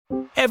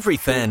Every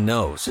fan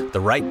knows the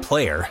right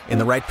player in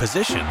the right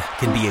position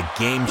can be a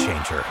game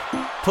changer.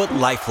 Put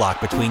LifeLock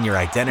between your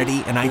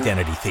identity and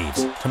identity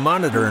thieves to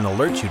monitor and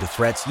alert you to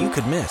threats you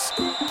could miss.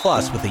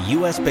 Plus, with a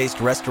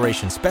U.S.-based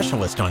restoration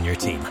specialist on your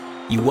team,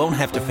 you won't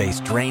have to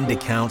face drained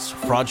accounts,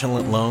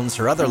 fraudulent loans,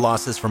 or other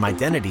losses from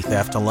identity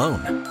theft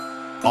alone.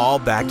 All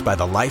backed by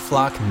the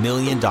LifeLock $1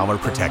 Million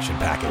Protection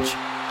Package.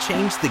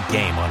 Change the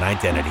game on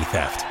identity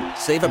theft.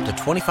 Save up to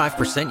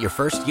 25% your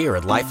first year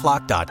at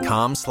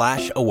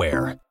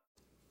LifeLock.com/aware.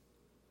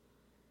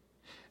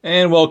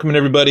 And welcome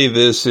everybody,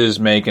 this is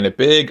Making It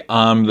Big.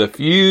 I'm The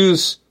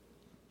Fuse.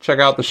 Check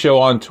out the show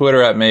on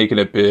Twitter at Making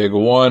It Big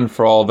 1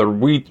 for all the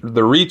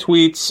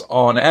retweets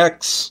on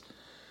X.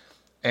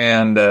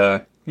 And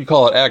you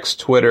call it X,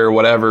 Twitter,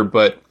 whatever,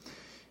 but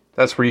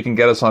that's where you can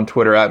get us on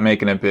Twitter at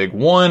Making It Big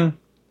 1.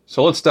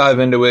 So let's dive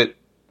into it.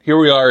 Here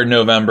we are in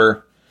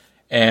November,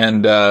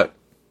 and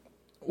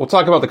we'll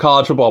talk about the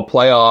college football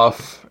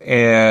playoff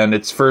and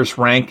its first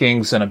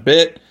rankings in a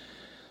bit,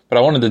 but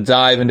I wanted to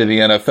dive into the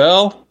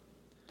NFL.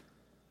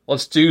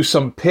 Let's do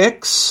some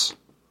picks.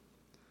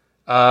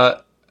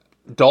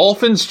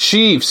 Dolphins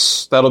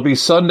Chiefs. That'll be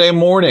Sunday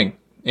morning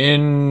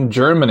in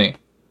Germany.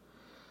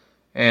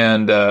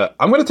 And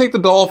I'm going to take the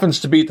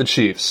Dolphins to beat the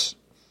Chiefs.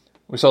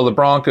 We saw the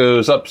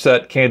Broncos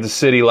upset Kansas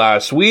City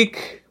last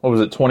week. What was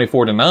it,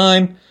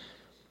 24-9?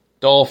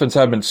 Dolphins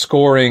have been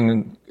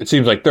scoring, it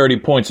seems like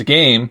 30 points a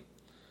game.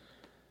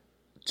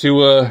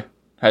 Tua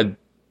had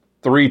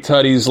 3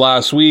 tutties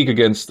last week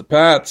against the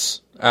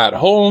Pats at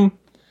home.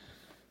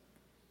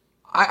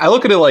 I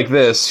look at it like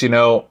this, you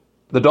know,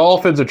 the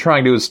Dolphins are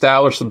trying to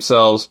establish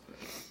themselves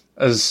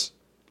as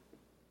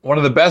one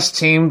of the best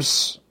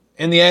teams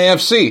in the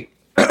AFC.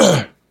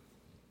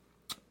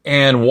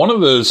 And one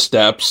of those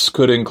steps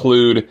could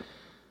include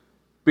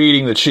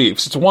beating the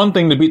Chiefs. It's one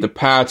thing to beat the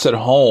Pats at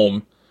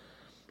home,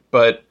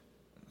 but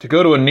to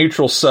go to a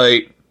neutral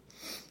site,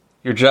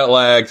 you're jet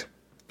lagged,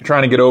 you're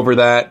trying to get over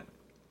that.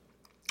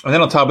 And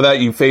then on top of that,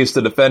 you face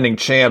the defending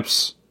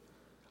champs.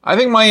 I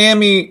think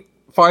Miami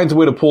finds a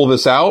way to pull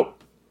this out.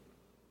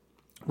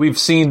 We've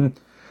seen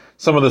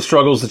some of the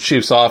struggles the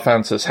Chiefs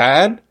offense has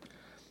had.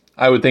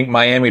 I would think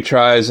Miami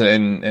tries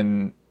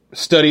and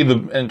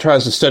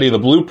tries to study the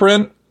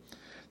blueprint.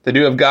 They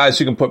do have guys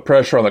who can put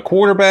pressure on the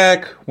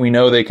quarterback. We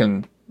know they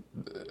can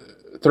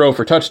throw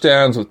for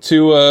touchdowns with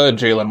Tua,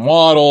 Jalen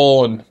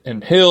Waddle,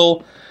 and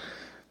Hill.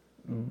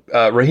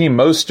 Raheem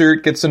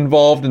Mostert gets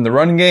involved in the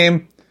run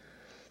game.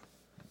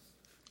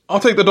 I'll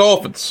take the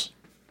Dolphins.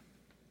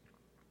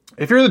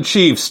 If you're the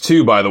Chiefs,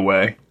 too, by the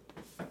way,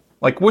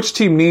 like, which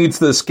team needs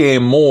this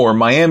game more?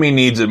 Miami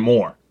needs it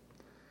more.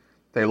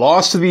 They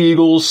lost to the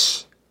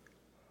Eagles.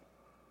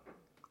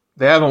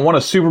 They haven't won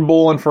a Super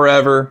Bowl in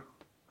forever.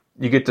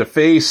 You get to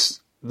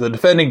face the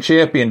defending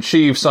champion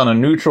Chiefs on a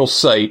neutral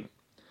site.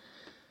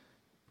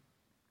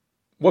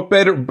 What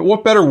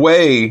better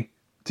way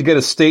to get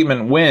a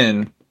statement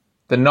win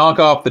than knock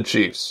off the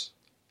Chiefs?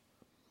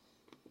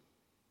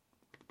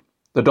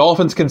 The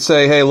Dolphins can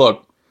say, hey,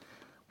 look,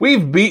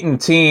 we've beaten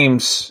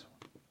teams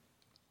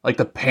like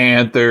the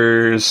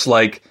Panthers,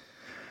 like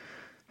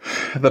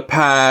the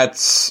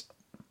Pats,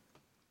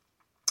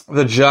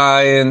 the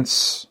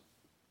Giants.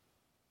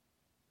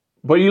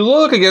 But you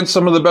look against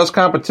some of the best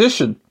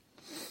competition.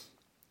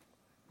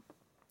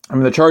 I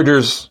mean, the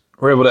Chargers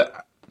were able to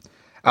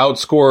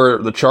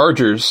outscore the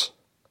Chargers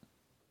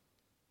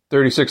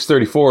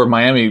 36-34.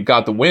 Miami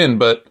got the win,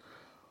 but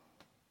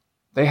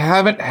they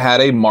haven't had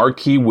a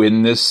marquee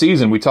win this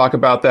season. We talk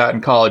about that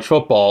in college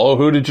football. Oh,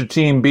 who did your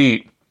team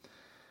beat?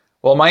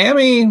 Well,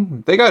 Miami,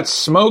 they got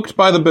smoked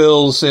by the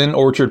Bills in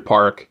Orchard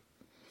Park.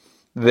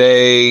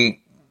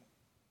 They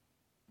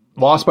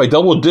lost by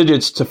double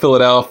digits to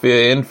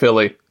Philadelphia in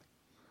Philly.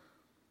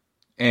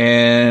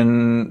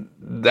 And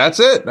that's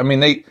it. I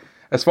mean,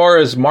 as far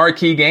as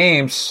marquee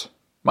games,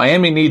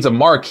 Miami needs a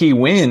marquee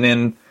win,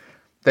 and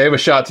they have a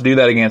shot to do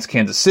that against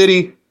Kansas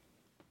City.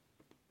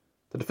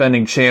 The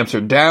defending champs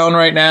are down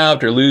right now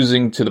after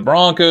losing to the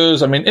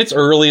Broncos. I mean, it's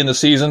early in the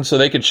season, so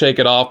they could shake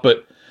it off,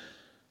 but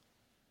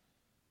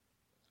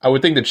I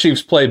would think the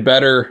Chiefs played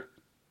better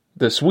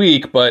this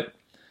week, but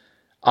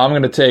I'm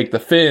going to take the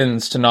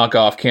Fins to knock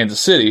off Kansas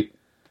City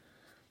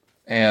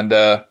and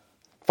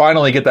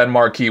finally get that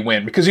marquee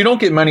win, because you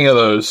don't get many of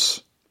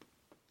those.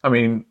 I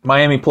mean,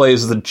 Miami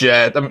plays the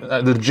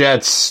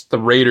Jets, the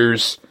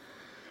Raiders,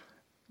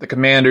 the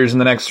Commanders in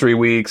the next 3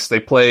 weeks. They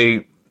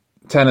play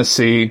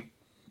Tennessee.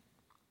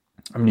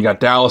 I mean, you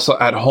got Dallas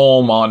at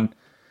home on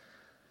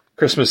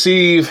Christmas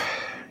Eve.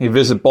 You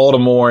visit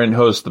Baltimore and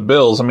host the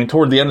Bills. I mean,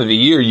 toward the end of the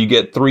year, you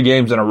get 3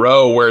 games in a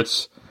row where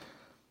it's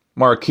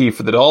marquee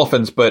for the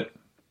Dolphins. But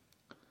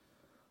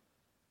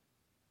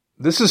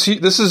this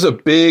is a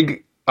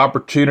big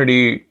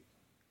opportunity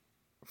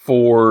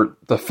for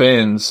the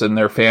Fins and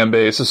their fan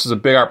base. This is a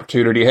big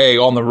opportunity. Hey,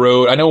 on the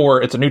road, I know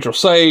it's a neutral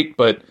site,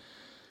 but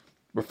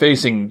we're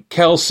facing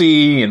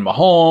Kelsey and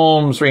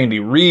Mahomes, Randy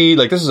Reed.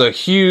 Like, this is a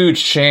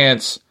huge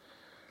chance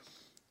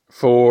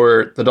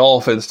for the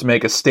Dolphins to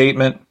make a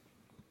statement.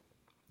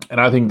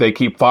 And I think they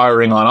keep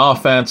firing on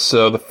offense.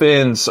 So the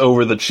Fins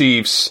over the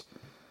Chiefs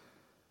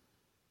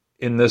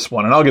in this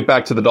one. And I'll get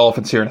back to the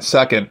Dolphins here in a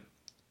second.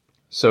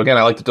 So again,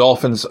 I like the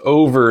Dolphins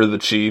over the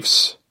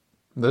Chiefs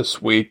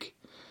this week.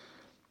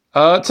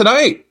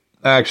 Tonight,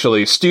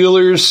 actually,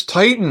 Steelers,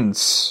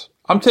 Titans.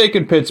 I'm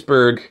taking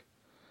Pittsburgh.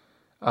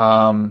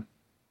 At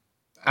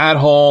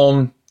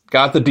home,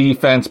 got the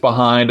defense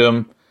behind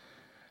them.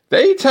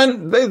 They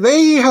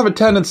have a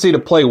tendency to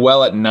play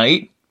well at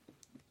night.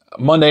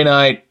 Monday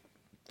night,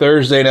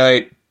 Thursday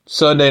night,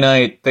 Sunday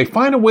night. They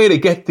find a way to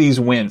get these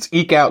wins,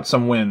 eke out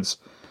some wins.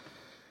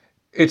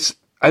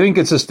 I think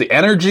it's just the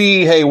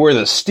energy. Hey, we're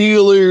the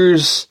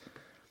Steelers.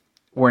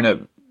 We're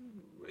in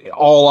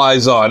all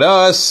eyes on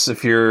us.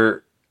 If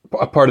you're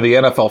a part of the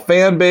NFL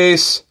fan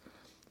base,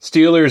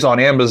 Steelers on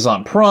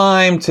Amazon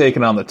Prime,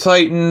 taking on the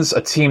Titans,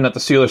 a team that the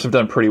Steelers have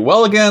done pretty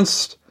well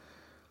against.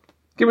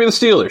 Give me the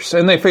Steelers.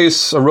 And they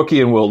face a rookie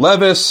in Will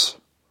Levis.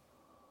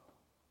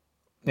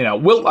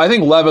 I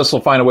think Levis will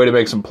find a way to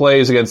make some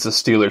plays against the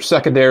Steelers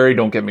secondary,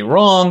 don't get me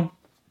wrong.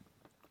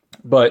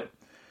 But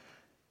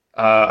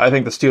I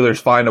think the Steelers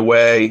find a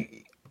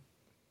way.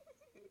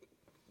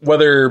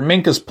 Whether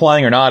Minka's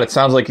playing or not, it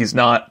sounds like he's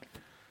not.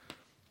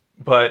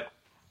 But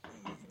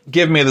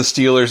give me the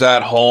Steelers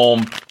at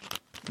home.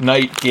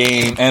 Night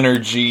game,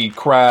 energy,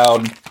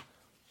 crowd,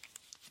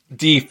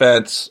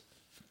 defense.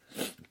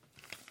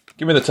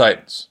 Give me the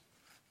Titans.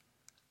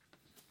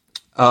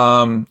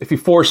 If you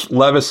force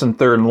Levis in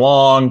 3rd and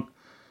long,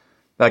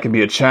 that can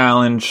be a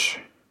challenge.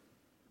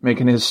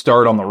 Making his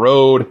start on the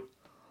road.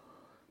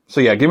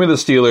 So yeah, give me the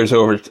Steelers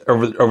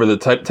over the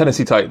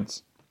Tennessee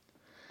Titans.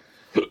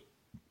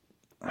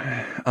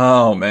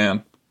 Oh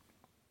man,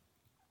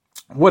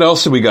 what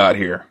else do we got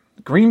here?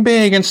 Green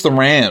Bay against the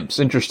Rams.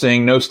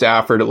 Interesting. No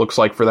Stafford, it looks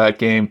like, for that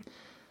game.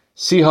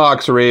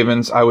 Seahawks,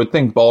 Ravens. I would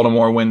think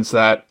Baltimore wins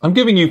that. I'm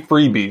giving you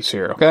freebies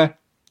here, okay?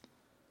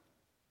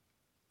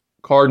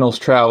 Cardinals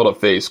travel to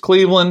face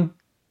Cleveland.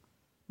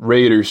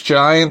 Raiders,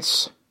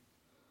 Giants.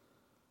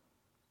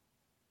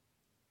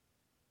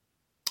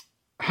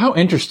 How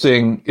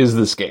interesting is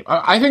this game?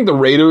 I think the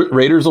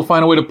Raiders will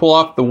find a way to pull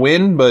off the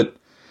win, but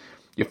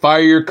you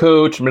fire your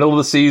coach, middle of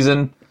the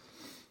season.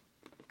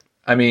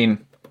 I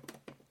mean,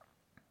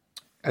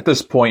 at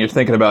this point, you're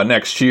thinking about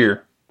next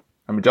year.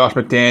 I mean, Josh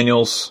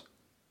McDaniels,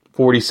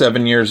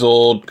 47 years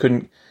old,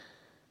 couldn't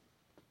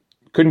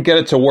get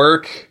it to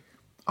work.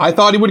 I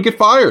thought he would get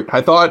fired.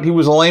 I thought he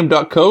was a lame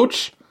duck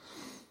coach.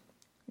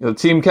 The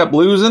team kept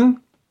losing.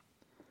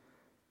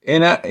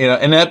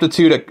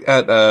 Ineptitude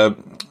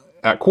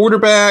at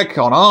quarterback,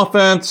 on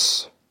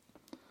offense.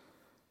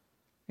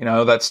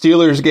 That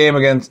Steelers game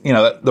against,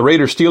 the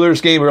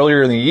Raiders-Steelers game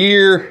earlier in the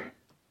year.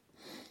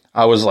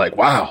 I was like,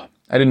 wow,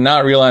 I did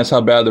not realize how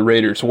bad the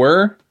Raiders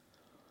were.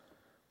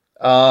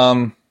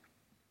 But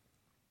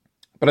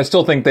I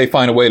still think they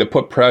find a way to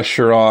put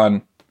pressure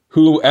on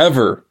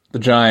whoever the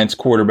Giants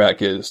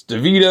quarterback is.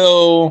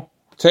 DeVito,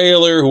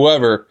 Taylor,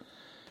 whoever.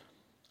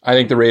 I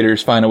think the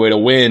Raiders find a way to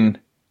win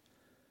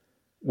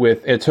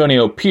with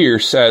Antonio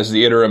Pierce as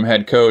the interim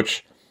head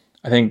coach.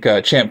 I think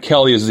Champ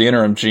Kelly is the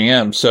interim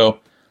GM. So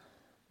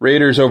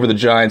Raiders over the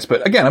Giants.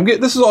 But again,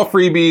 this is all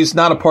freebies,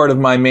 not a part of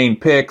my main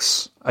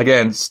picks.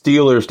 Again,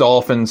 Steelers,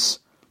 Dolphins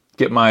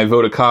get my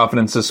vote of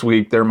confidence this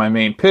week. They're my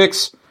main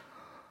picks.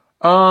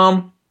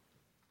 Let's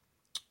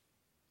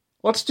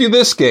do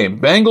this game.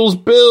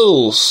 Bengals,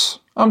 Bills.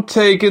 I'm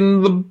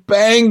taking the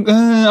Bengals.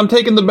 I'm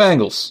taking the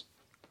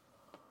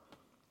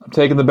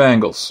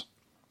Bengals.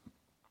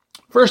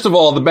 First of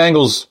all, the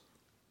Bengals,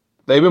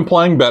 they've been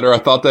playing better. I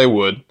thought they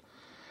would.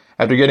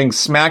 After getting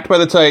smacked by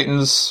the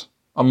Titans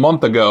a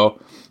month ago,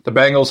 the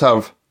Bengals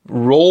have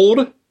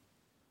rolled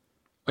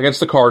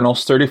against the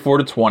Cardinals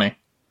 34-20.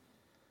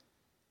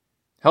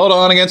 Held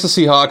on against the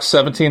Seahawks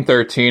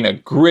 17-13, a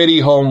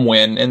gritty home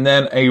win, and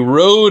then a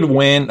road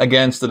win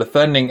against the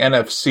defending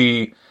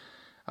NFC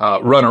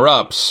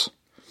runner-ups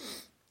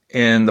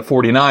in the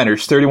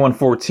 49ers.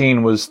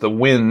 31-14 was the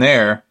win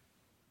there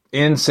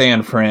in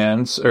Santa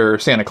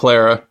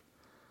Clara.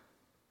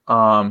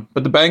 But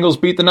the Bengals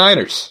beat the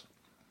Niners.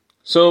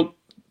 So,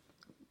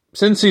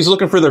 since he's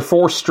looking for their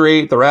 4th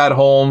straight, they're at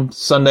home,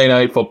 Sunday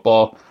Night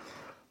Football.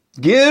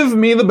 Give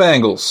me the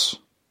Bengals.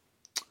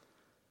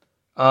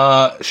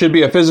 Should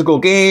be a physical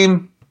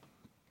game.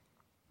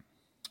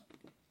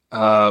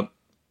 I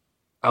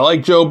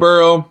like Joe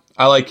Burrow.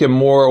 I like him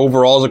more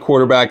overall as a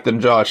quarterback than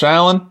Josh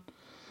Allen.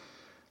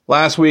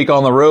 Last week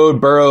on the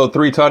road, Burrow,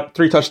 three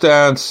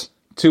touchdowns,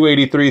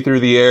 283 through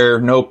the air,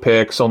 no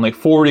picks, only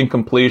 40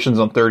 incompletions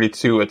on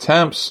 32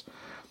 attempts.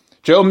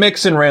 Joe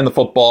Mixon ran the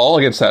football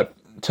against that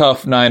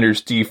tough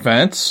Niners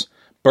defense.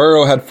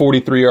 Burrow had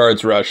 43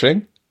 yards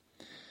rushing.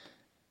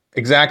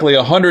 Exactly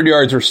 100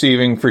 yards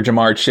receiving for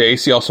Jamar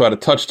Chase. He also had a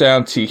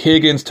touchdown. T.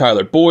 Higgins,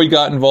 Tyler Boyd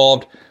got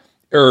involved.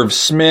 Irv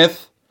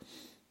Smith,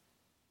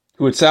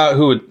 it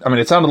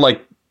sounded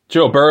like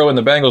Joe Burrow and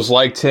the Bengals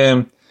liked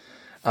him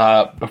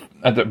at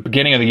the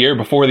beginning of the year,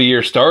 before the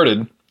year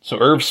started. So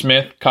Irv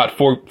Smith caught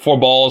four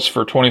balls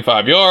for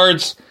 25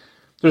 yards.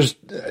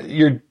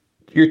 You're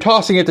you're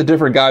tossing it to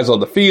different guys on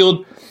the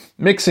field.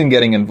 Mixon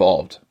getting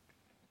involved.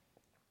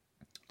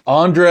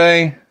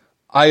 Andre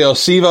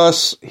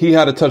Iosivas, he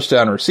had a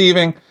touchdown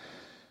receiving.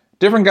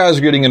 Different guys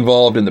are getting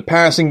involved in the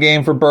passing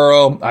game for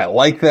Burrow. I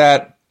like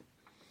that.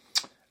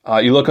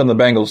 You look on the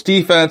Bengals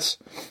defense,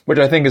 which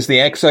I think is the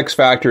XX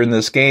factor in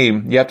this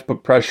game. You have to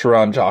put pressure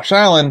on Josh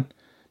Allen,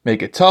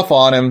 make it tough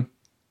on him.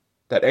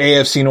 That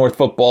AFC North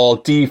football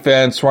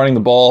defense, running the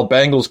ball,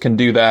 Bengals can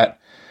do that.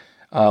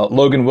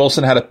 Logan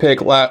Wilson had a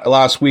pick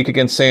last week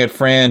against San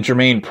Fran.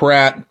 Jermaine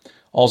Pratt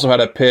also had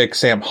a pick.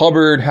 Sam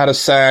Hubbard had a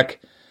sack.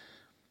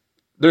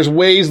 There's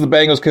ways the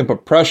Bengals can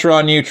put pressure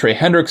on you. Trey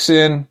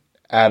Hendrickson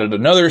added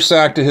another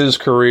sack to his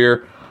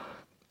career.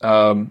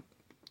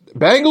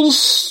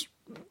 Bengals,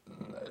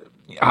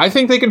 I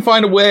think they can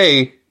find a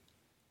way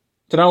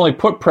to not only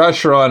put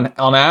pressure on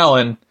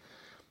Allen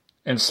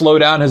and slow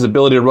down his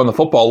ability to run the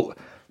football,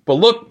 but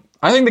look,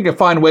 I think they can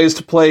find ways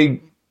to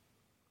play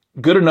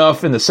good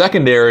enough in the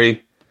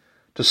secondary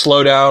to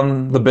slow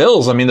down the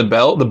Bills. I mean,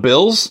 the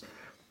Bills,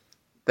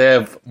 they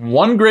have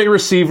one great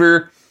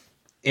receiver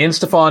in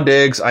Stephon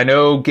Diggs. I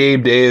know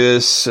Gabe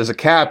Davis is a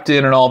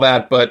captain and all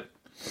that, but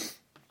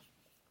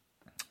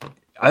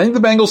I think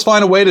the Bengals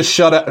find a way to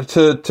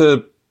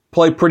to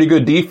play pretty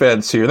good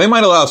defense here. They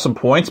might allow some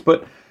points,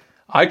 but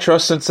I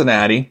trust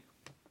Cincinnati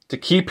to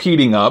keep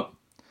heating up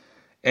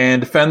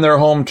and defend their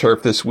home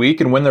turf this week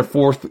and win their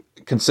fourth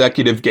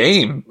consecutive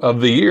game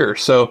of the year.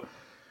 So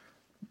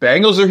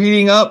Bengals are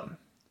heating up.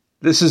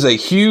 This is a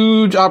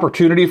huge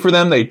opportunity for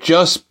them. They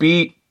just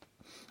beat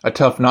a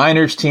tough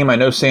Niners team. I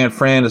know San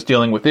Fran is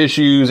dealing with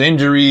issues,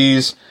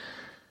 injuries.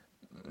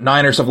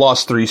 Niners have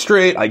lost 3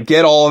 straight. I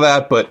get all of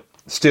that, but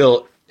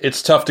still,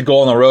 it's tough to go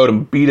on the road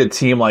and beat a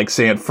team like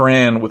San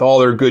Fran with all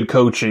their good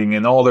coaching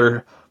and all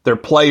their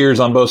players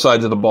on both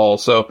sides of the ball.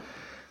 So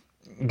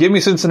give me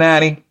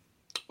Cincinnati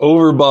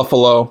over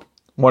Buffalo,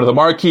 one of the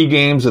marquee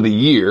games of the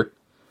year.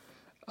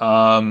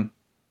 So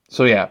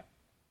yeah,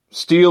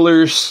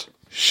 Steelers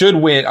should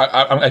win.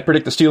 I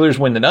predict the Steelers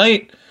win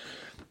tonight.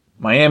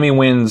 Miami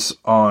wins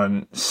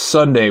on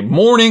Sunday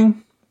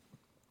morning,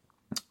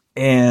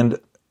 and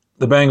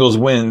the Bengals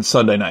win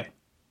Sunday night.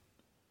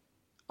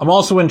 I'm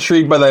also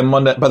intrigued by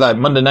that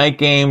Monday night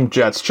game,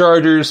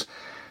 Jets-Chargers,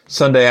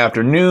 Sunday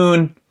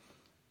afternoon,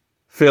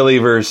 Philly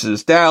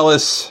versus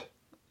Dallas.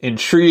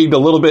 Intrigued a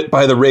little bit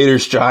by the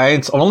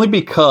Raiders-Giants, only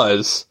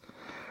because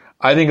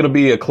I think it'll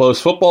be a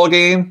close football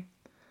game.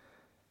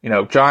 You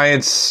know,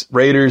 Giants,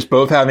 Raiders,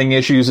 both having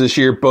issues this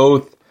year.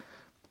 Both,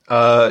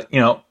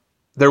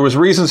 there was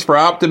reasons for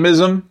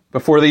optimism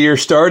before the year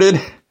started,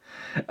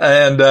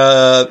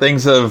 and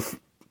things have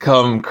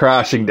come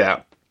crashing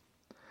down.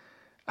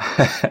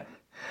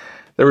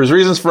 There was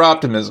reasons for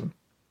optimism.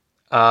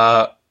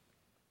 Things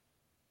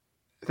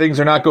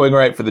are not going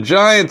right for the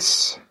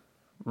Giants.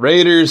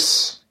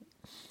 Raiders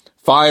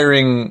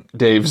firing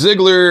Dave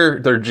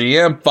Ziegler, their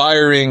GM,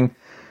 firing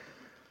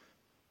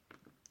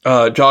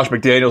Josh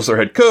McDaniels, their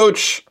head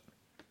coach.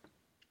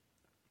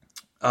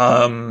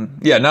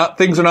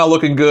 Things are not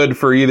looking good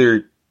for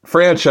either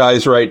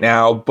franchise right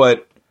now,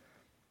 but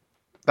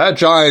that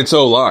Giants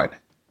O-line.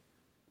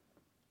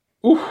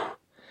 Oof.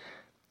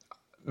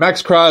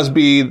 Max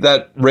Crosby,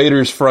 that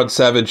Raiders front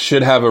seven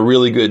should have a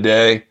really good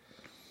day.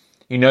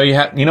 You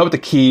know what the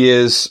key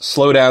is.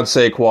 Slow down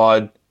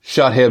Saquon.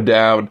 Shut him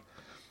down.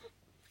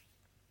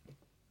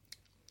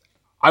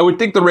 I would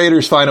think the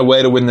Raiders find a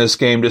way to win this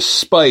game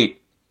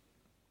despite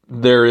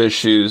their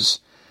issues.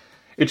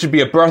 It should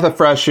be a breath of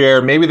fresh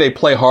air. Maybe they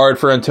play hard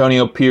for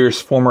Antonio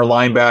Pierce, former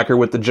linebacker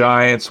with the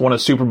Giants, won a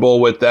Super Bowl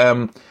with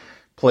them,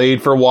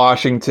 played for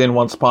Washington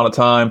once upon a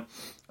time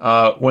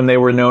when they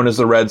were known as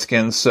the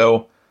Redskins.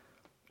 So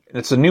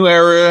it's a new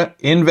era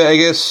in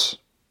Vegas.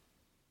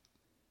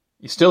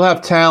 You still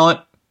have talent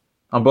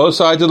on both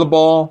sides of the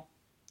ball.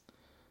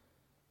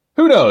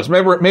 Who knows?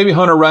 Maybe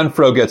Hunter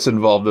Renfrow gets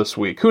involved this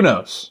week. Who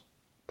knows?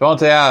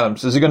 Davante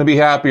Adams, is he going to be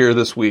happier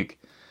this week?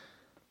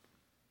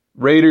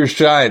 Raiders,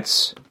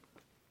 Giants.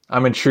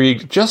 I'm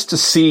intrigued just to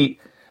see.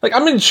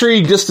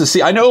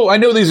 I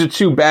know these are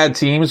two bad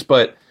teams,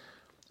 but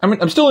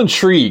I'm still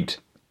intrigued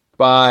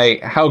by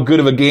how good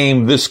of a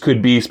game this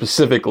could be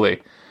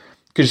specifically.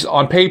 Because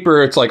on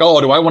paper, it's like, oh,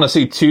 do I want to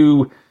see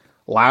two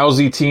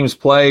lousy teams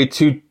play?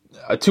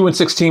 A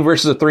 2-6 team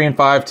versus a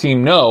 3-5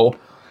 team? No.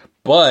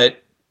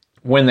 But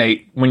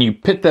when you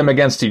pit them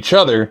against each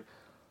other,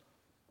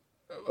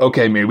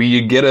 okay, maybe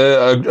you get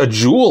a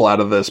jewel out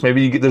of this.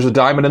 Maybe there's a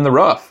diamond in the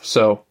rough.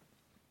 So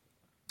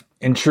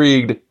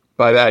intrigued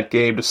by that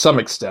game to some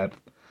extent.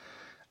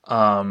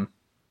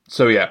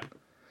 So yeah.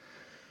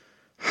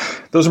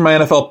 Those are my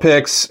NFL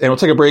picks, and we'll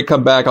take a break,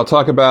 come back. I'll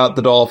talk about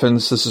the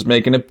Dolphins. This is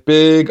Making It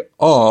Big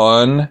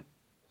on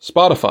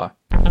Spotify.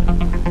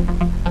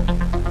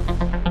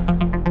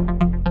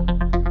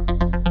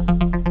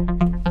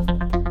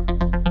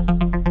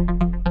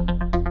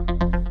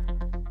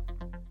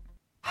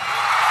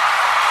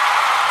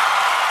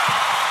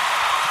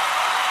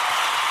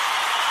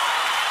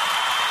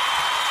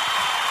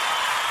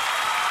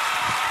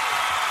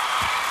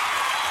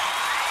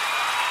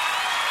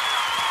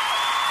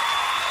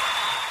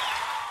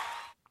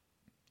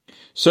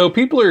 So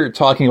people are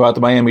talking about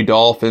the Miami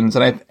Dolphins,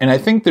 and I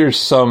think there's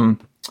some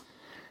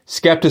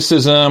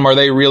skepticism. Are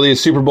they really a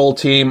Super Bowl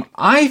team?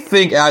 I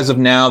think as of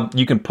now,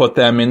 you can put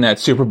them in that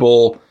Super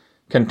Bowl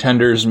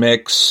contenders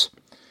mix.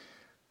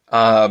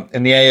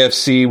 In the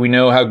AFC, we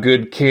know how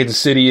good Kansas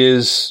City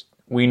is.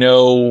 We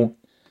know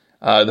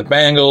the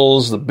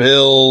Bengals, the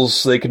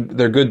Bills,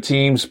 they're good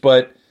teams,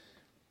 but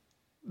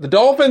the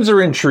Dolphins are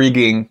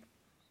intriguing.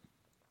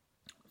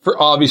 For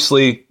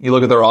obviously, you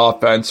look at their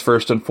offense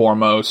first and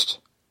foremost.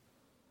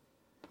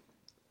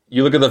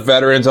 You look at the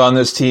veterans on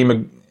this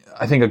team.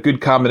 I think a good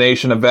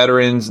combination of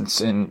veterans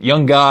and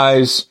young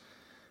guys.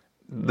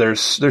 There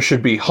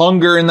should be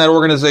hunger in that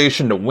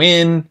organization to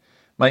win.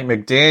 Mike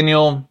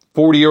McDaniel,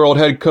 40-year-old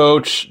head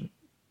coach,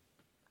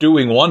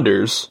 doing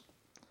wonders.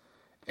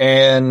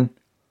 And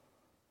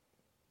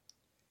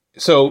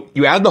so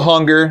you add the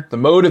hunger, the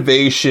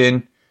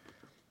motivation,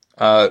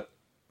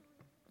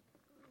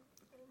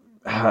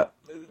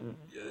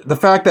 the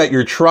fact that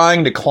you're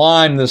trying to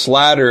climb this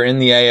ladder in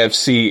the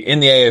AFC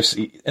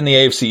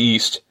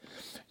East.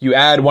 You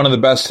have one of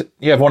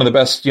the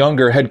best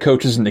younger head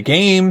coaches in the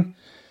game.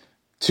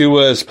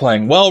 Tua is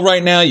playing well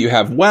right now. You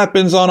have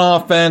weapons on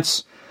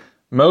offense.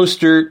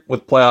 Mostert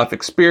with playoff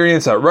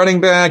experience at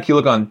running back. You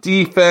look on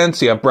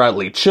defense. You have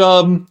Bradley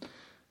Chubb,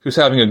 who's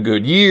having a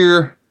good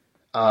year.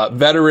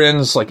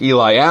 Veterans like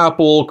Eli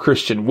Apple,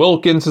 Christian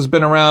Wilkins has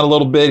been around a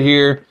little bit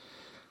here.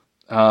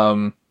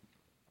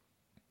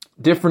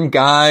 Different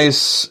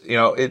guys,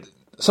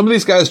 some of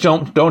these guys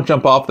don't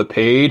jump off the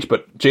page,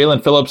 but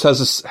Jalen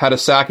Phillips had a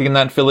sack in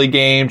that Philly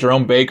game.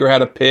 Jerome Baker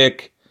had a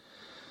pick.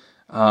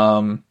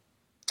 Different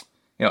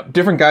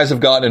guys have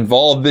gotten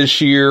involved this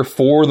year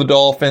for the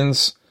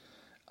Dolphins.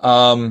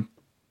 And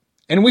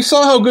we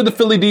saw how good the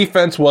Philly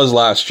defense was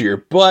last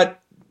year,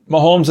 but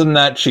Mahomes and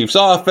that Chiefs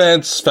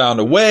offense found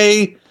a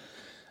way.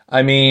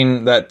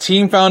 That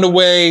team found a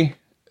way.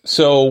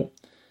 So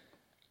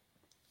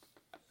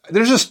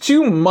there's just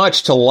too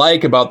much to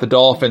like about the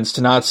Dolphins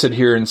to not sit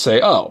here and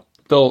say, oh,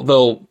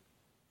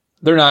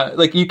 they're not,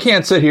 like, you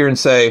can't sit here and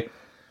say,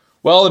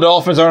 well, the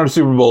Dolphins aren't a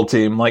Super Bowl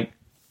team. Like,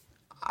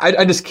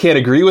 I just can't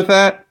agree with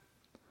that.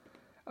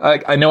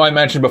 I know I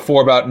mentioned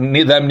before about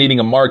them needing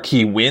a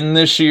marquee win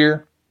this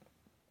year,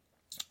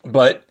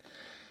 but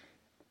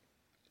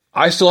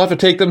I still have to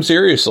take them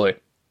seriously.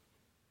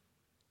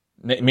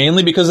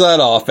 Mainly because of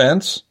that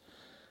offense.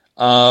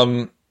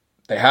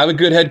 They have a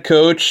good head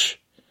coach.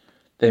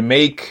 They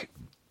make,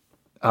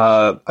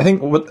 I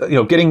think,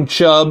 getting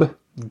Chubb,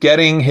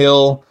 getting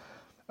Hill,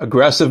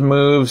 aggressive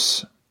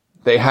moves.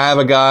 They have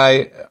a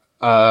guy,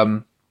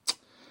 let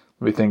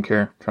me think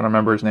here, I'm trying to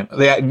remember his name.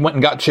 They went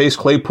and got Chase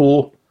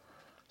Claypool.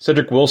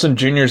 Cedric Wilson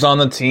Jr. is on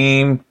the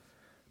team.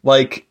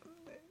 Like,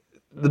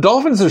 the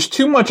Dolphins, there's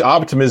too much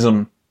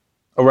optimism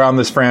around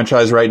this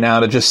franchise right now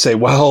to just say,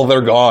 well,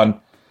 they're gone.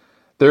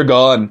 They're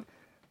gone.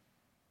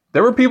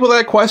 There were people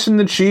that questioned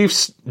the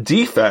Chiefs'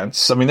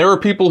 defense. There were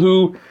people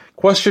who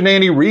questioned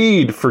Andy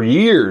Reid for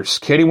years.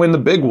 Can he win the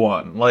big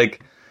one?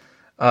 Like,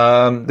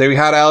 they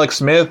had Alex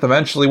Smith,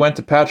 eventually went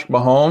to Patrick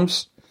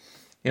Mahomes.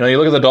 You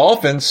look at the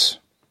Dolphins,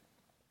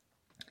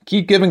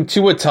 keep giving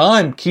Tua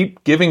time,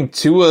 keep giving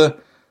Tua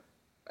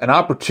an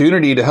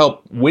opportunity to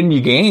help win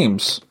you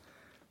games.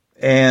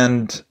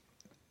 And,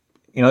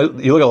 you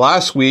look at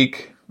last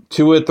week,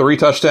 Tua 3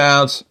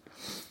 touchdowns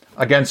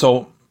against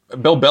Bill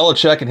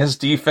Belichick and his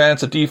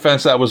defense, a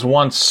defense that was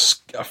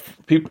once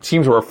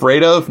teams were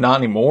afraid of, not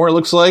anymore, it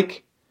looks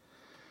like.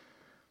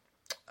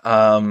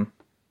 You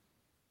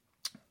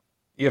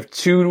have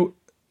two,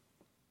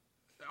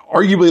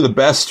 arguably the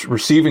best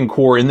receiving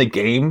core in the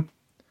game.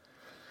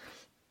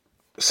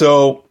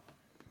 So,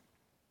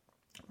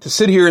 to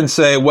sit here and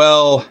say,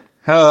 well,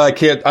 I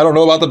don't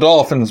know about the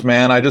Dolphins,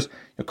 man.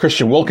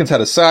 Christian Wilkins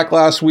had a sack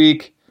last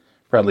week.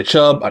 Bradley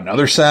Chubb,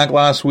 another sack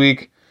last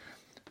week.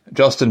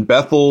 Justin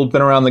Bethel,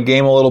 been around the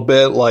game a little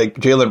bit, like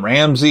Jalen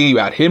Ramsey. You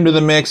add him to the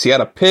mix. He had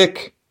a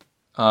pick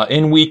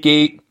in week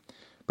 8.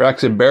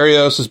 Braxton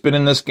Berrios has been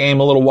in this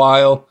game a little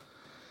while.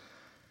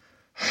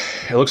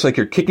 It looks like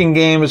your kicking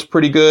game is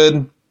pretty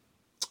good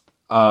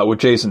with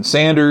Jason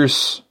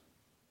Sanders.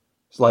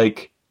 It's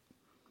like,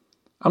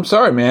 I'm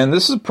sorry, man.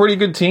 This is a pretty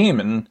good team,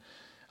 and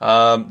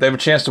they have a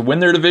chance to win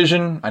their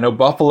division. I know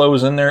Buffalo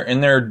is in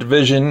their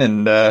division,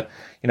 and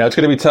it's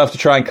going to be tough to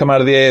try and come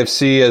out of the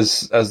AFC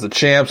as the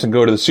champs and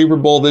go to the Super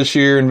Bowl this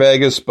year in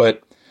Vegas.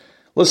 But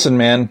listen,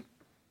 man,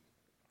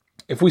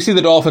 if we see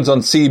the Dolphins on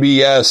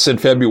CBS in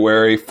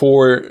February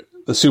for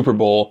the Super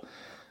Bowl,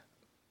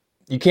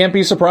 you can't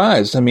be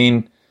surprised.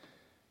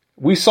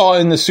 We saw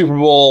in the Super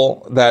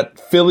Bowl that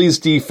Philly's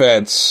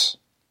defense,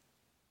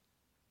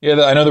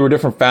 I know there were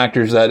different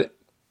factors that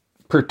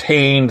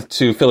pertained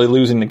to Philly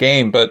losing the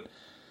game, but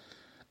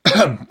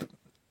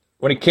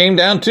when it came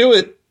down to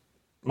it,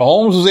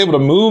 Mahomes was able to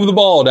move the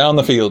ball down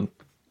the field.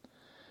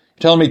 You're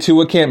telling me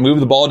Tua can't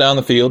move the ball down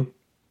the field?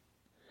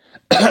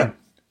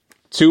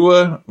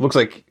 Tua looks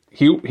like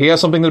he has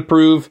something to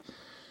prove.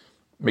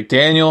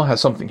 McDaniel has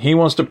something he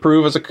wants to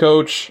prove as a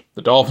coach.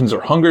 The Dolphins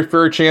are hungry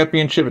for a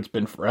championship. It's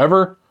been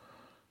forever.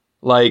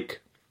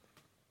 Like,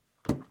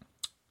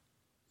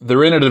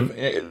 They're in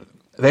it.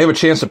 They have a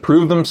chance to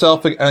prove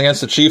themselves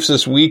against the Chiefs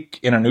this week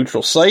in a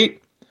neutral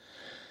site.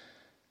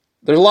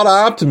 There's a lot of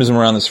optimism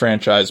around this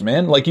franchise,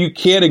 man. Like, you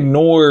can't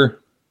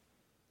ignore,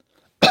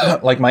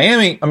 like,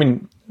 Miami. I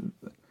mean,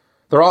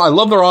 I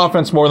love their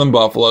offense more than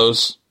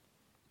Buffalo's.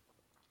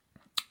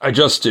 I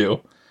just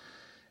do.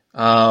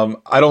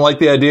 I don't like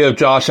the idea of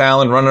Josh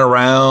Allen running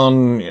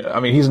around. I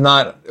mean,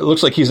 it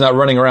looks like he's not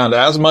running around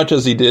as much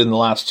as he did in the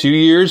last 2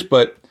 years,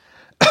 but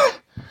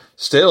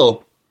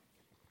still,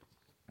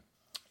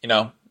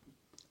 I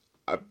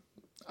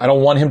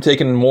don't want him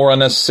taking more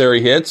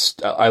unnecessary hits.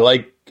 I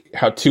like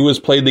how Tua's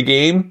played the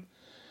game.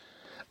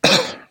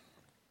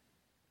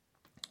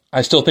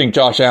 I still think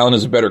Josh Allen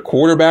is a better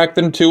quarterback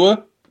than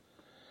Tua.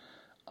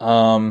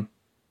 Could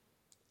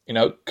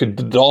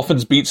the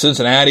Dolphins beat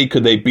Cincinnati?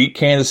 Could they beat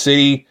Kansas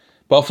City,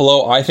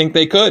 Buffalo? I think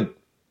they could.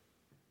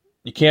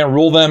 You can't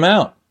rule them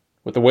out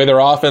with the way their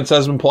offense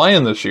has been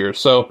playing this year.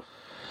 So,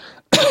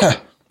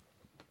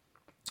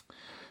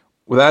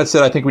 with that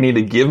said, I think we need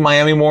to give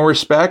Miami more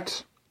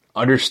respect.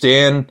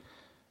 Understand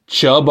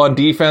Chubb on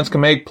defense can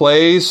make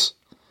plays.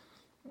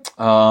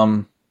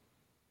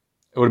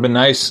 It would have been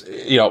nice,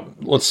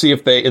 let's see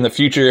if they, in the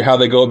future, how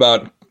they go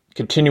about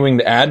continuing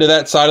to add to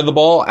that side of the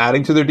ball,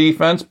 adding to their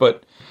defense.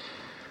 But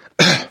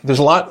there's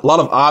a lot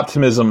of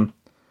optimism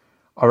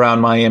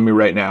around Miami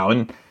right now.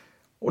 And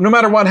no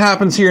matter what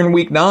happens here in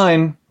Week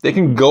 9, they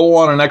can go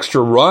on an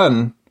extra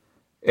run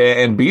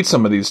and beat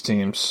some of these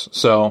teams.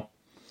 So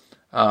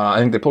I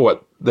think they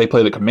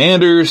play the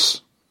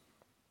Commanders.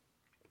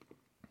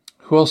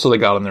 Who else do they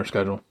got on their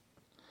schedule?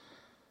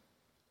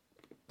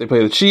 They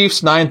play the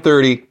Chiefs,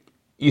 9:30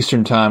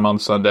 Eastern Time on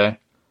Sunday.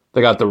 They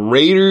got the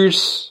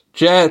Raiders,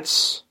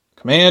 Jets,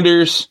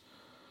 Commanders.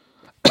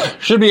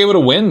 Should be able to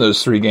win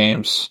those 3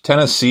 games.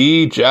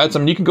 Tennessee, Jets. I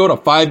mean, you can go on a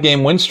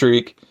 5-game win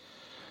streak.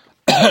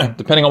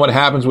 Depending on what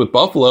happens with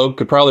Buffalo,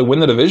 could probably win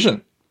the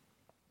division.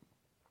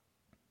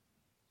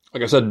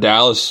 Like I said,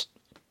 Dallas,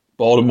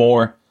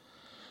 Baltimore,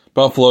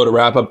 Buffalo to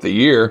wrap up the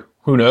year.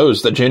 Who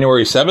knows? That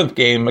January 7th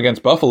game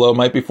against Buffalo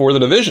might be for the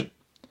division.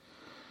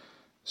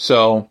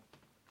 So,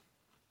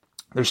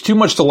 there's too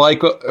much to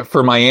like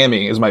for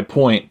Miami, is my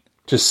point.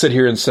 Just sit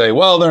here and say,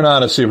 well, they're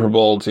not a Super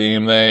Bowl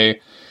team.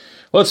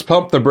 Let's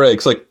pump the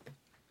brakes. Like,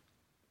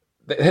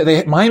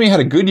 Miami had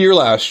a good year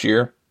last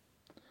year.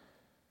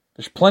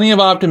 There's plenty of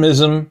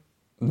optimism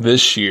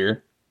this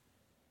year.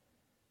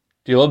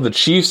 Do you love the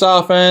Chiefs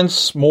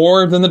offense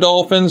more than the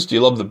Dolphins? Do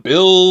you love the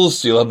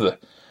Bills? Do you love the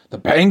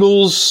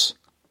Bengals?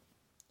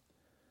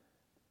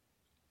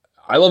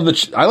 I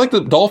like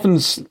the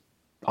Dolphins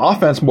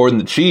offense more than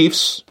the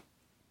Chiefs,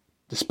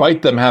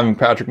 despite them having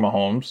Patrick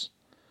Mahomes.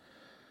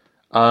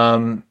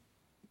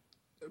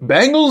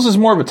 Bengals is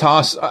more of a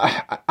toss.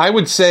 I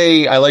would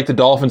say I like the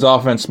Dolphins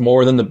offense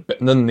more than the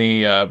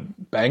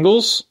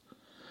Bengals.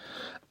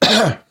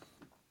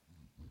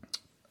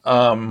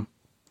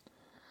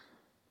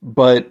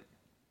 But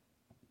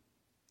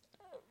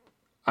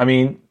I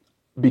mean,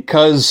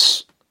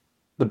 because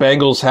the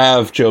Bengals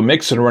have Joe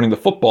Mixon running the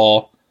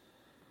football,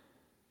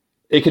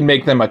 it can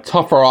make them a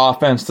tougher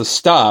offense to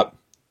stop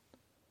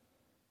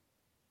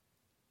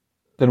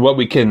than what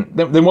we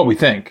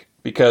think.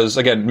 Because,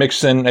 again,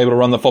 Mixon able to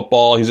run the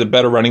football. He's a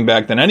better running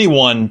back than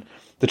anyone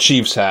the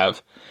Chiefs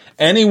have.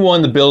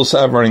 Anyone the Bills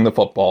have running the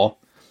football.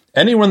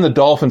 Anyone the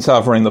Dolphins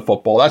have running the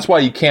football. That's why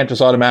you can't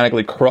just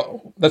automatically...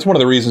 That's one of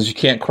the reasons you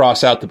can't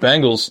cross out the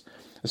Bengals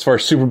as far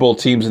as Super Bowl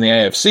teams in the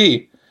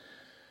AFC.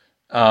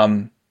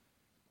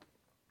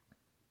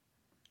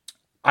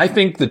 I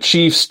think the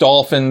Chiefs,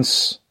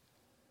 Dolphins,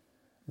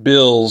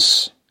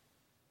 Bills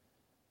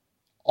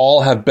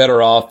all have better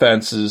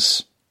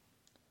offenses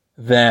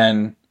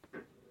than...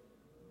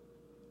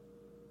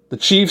 The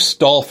Chiefs,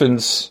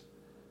 Dolphins,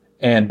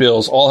 and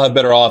Bills all have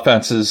better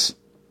offenses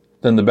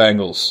than the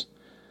Bengals.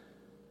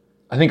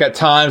 I think at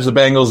times the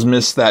Bengals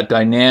miss that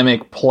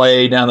dynamic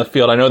play down the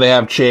field. I know they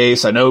have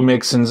Chase. I know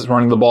Mixon's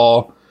running the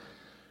ball.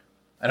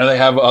 I know they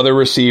have other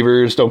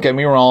receivers. Don't get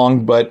me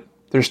wrong, but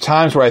there's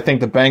times where I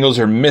think the Bengals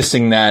are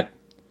missing that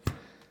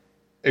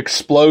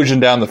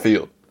explosion down the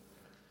field.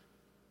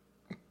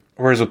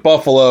 Whereas with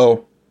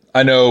Buffalo,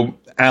 I know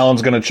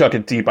Allen's going to chuck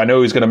it deep. I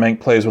know he's going to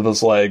make plays with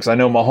his legs. I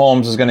know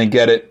Mahomes is going to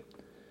get it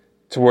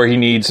to where he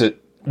needs it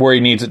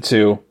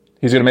to.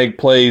 He's going to make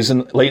plays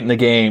late in the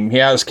game. He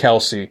has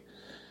Kelsey.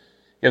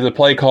 You have the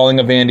play calling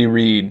of Andy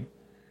Reid.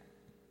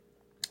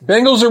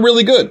 Bengals are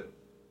really good,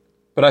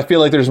 but I feel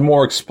like there's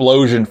more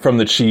explosion from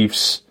the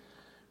Chiefs,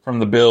 from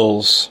the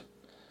Bills,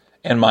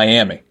 and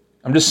Miami.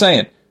 I'm just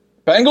saying,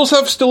 Bengals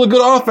have still a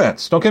good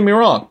offense. Don't get me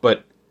wrong,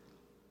 but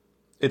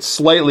it's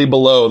slightly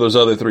below those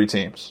other 3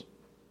 teams.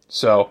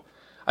 So,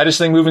 I just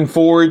think moving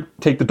forward,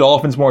 take the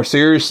Dolphins more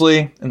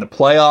seriously in the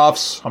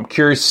playoffs. I'm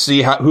curious to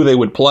see who they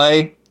would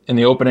play in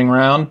the opening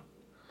round.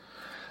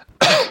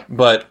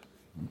 But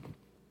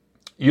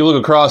you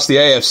look across the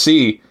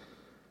AFC,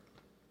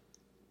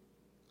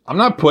 I'm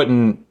not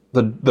putting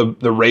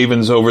the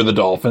Ravens over the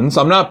Dolphins.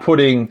 I'm not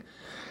putting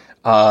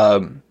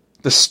the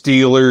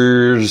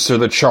Steelers or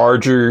the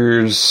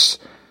Chargers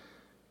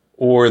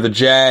or the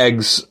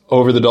Jags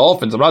over the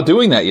Dolphins. I'm not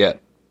doing that yet.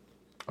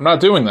 I'm not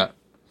doing that.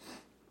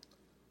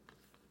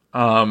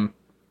 Now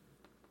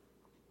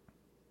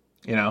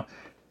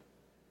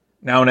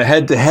in a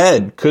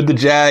head-to-head, could the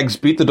Jags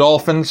beat the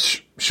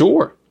Dolphins?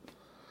 Sure.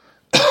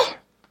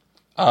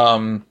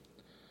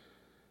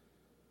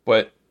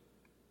 But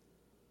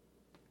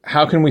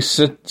how can we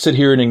sit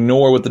here and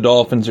ignore what the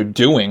Dolphins are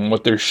doing,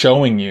 what they're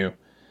showing you?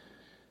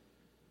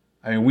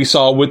 I mean, we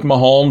saw with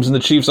Mahomes and the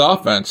Chiefs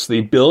offense, the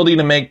ability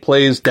to make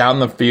plays down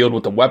the field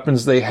with the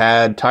weapons they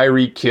had,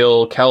 Tyreek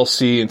Hill,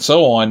 Kelsey, and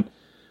so on.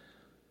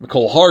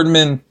 McCole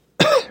Hardman.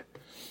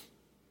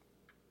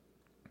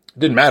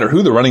 Didn't matter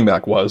who the running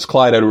back was.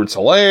 Clyde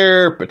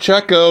Edwards-Helaire,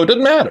 Pacheco,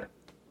 didn't matter.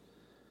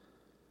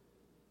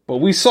 But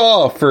we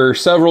saw for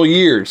several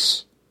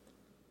years,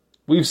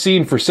 we've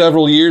seen for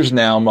several years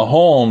now,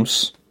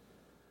 Mahomes,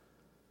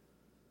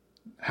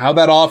 how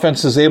that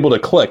offense is able to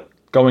click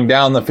going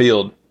down the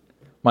field.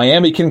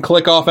 Miami can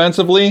click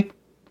offensively,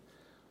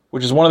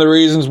 which is one of the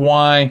reasons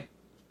why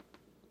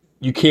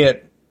you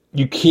can't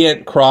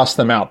cross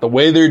them out. The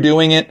way they're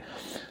doing it,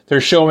 they're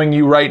showing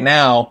you right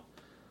now.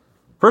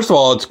 First of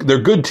all, they're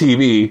good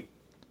TV,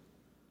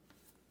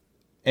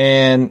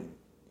 and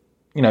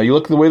you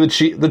look at the way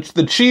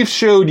the Chiefs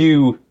showed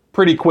you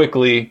pretty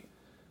quickly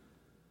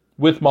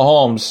with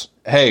Mahomes.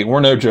 Hey, we're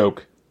no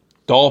joke.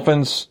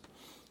 Dolphins,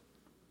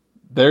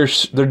 they're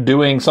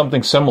doing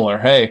something similar.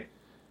 Hey,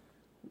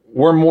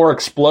 we're more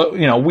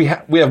we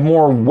have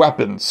more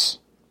weapons.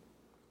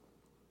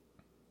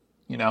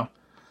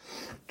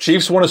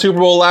 Chiefs won a Super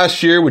Bowl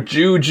last year with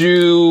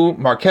Juju,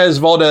 Marquez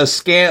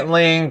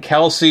Valdez-Scantling,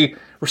 Kelsey.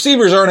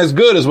 Receivers aren't as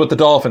good as what the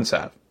Dolphins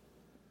have.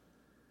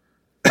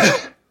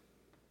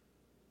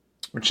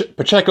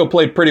 Pacheco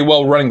played pretty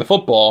well running the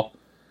football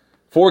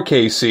for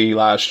KC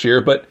last year,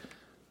 but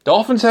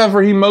Dolphins have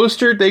Raheem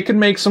Mostert. They can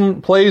make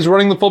some plays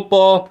running the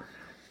football.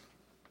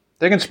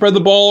 They can spread the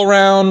ball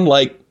around.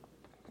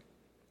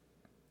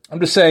 I'm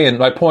just saying,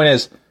 my point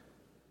is,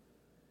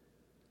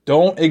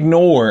 don't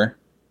ignore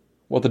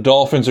what the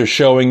Dolphins are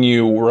showing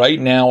you right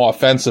now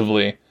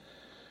offensively.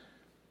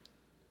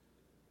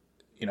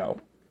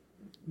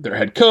 Their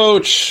head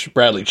coach,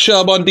 Bradley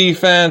Chubb on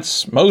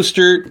defense,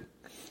 Mostert,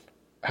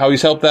 how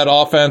he's helped that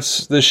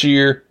offense this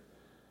year.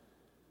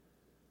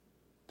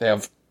 They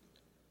have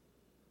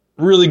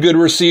really good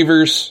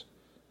receivers.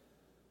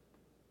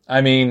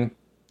 I mean,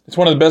 it's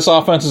one of the best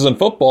offenses in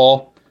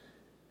football,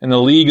 and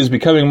the league is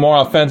becoming more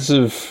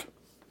offensive,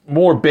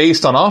 more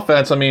based on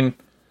offense. I mean,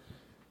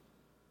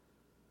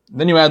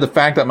 then you add the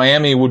fact that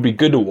Miami would be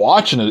good to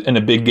watch in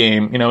a big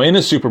game, in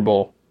a Super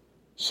Bowl.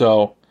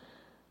 So,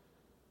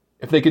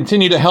 if they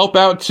continue to help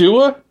out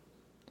Tua,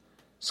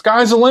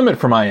 sky's the limit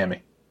for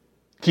Miami.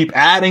 Keep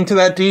adding to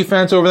that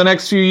defense over the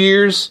next few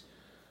years.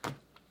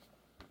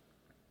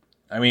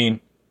 I mean,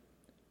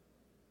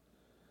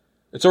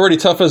 it's already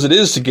tough as it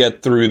is to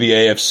get through the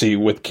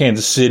AFC with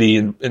Kansas City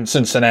and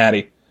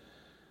Cincinnati.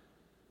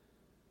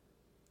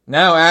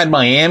 Now add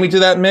Miami to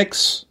that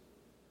mix.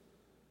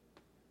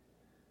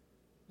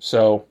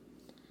 So,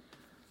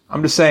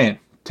 I'm just saying,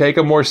 take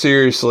them more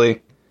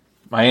seriously.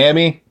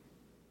 Miami,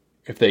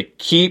 if they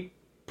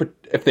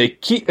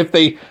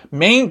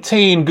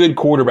maintain good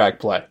quarterback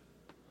play,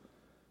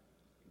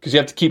 because you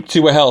have to keep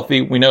Tua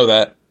healthy, we know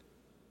that.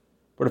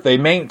 But if they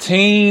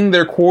maintain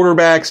their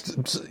quarterback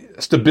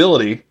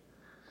stability,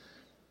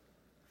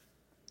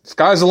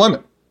 sky's the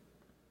limit.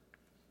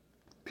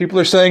 People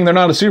are saying they're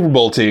not a Super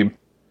Bowl team.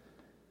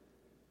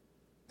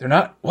 They're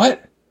not?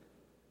 What?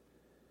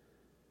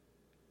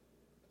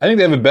 I think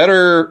they have a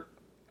better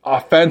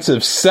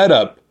offensive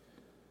setup,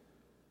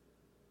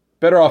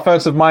 better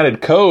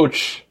offensive-minded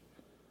coach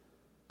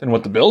than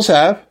what the Bills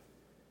have.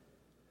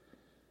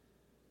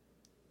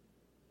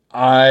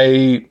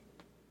 I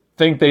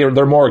think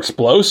they're more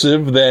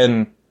explosive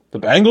than the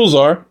Bengals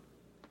are.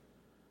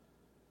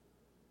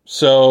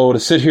 So to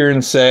sit here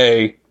and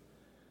say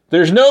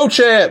there's no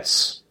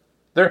chance,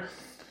 they're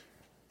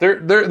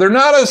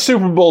not a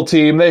Super Bowl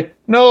team.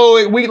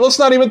 Let's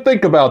not even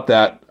think about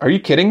that. Are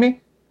you kidding me?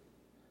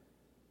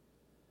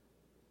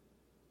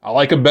 I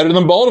like them better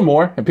than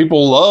Baltimore, and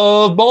people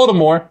love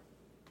Baltimore.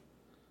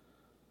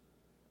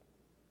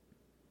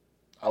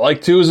 I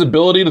like Tua's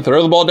ability to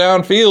throw the ball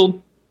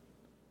downfield.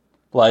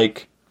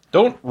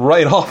 Don't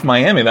write off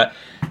Miami.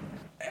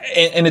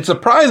 And it's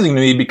surprising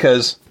to me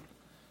because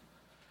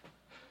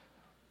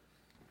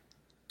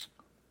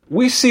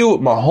we see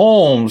what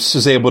Mahomes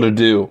is able to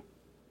do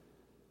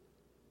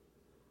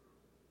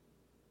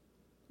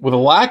with a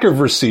lack of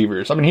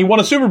receivers. I mean, he won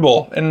a Super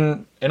Bowl,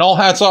 and all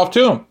hats off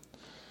to him.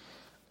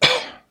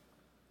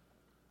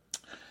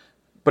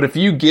 But if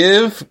you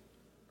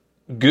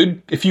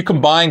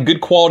combine good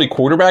quality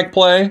quarterback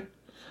play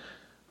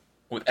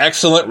with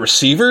excellent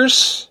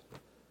receivers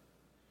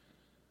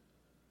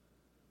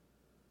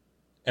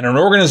and an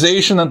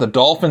organization that the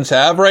Dolphins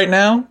have right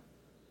now,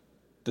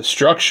 the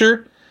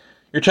structure,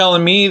 you're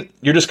telling me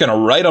you're just going to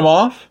write them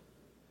off?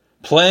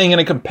 Playing in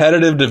a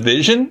competitive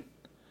division?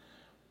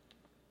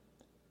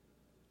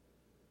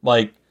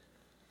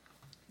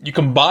 you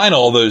combine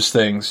all those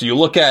things. You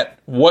look at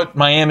what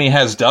Miami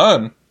has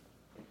done.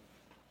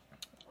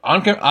 I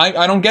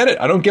don't get it.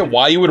 I don't get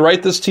why you would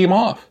write this team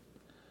off.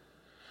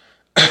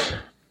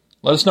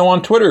 Let us know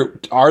on Twitter.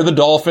 Are the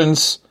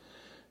Dolphins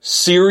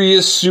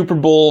serious Super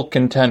Bowl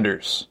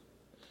contenders?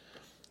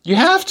 You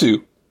have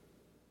to.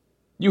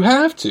 You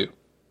have to.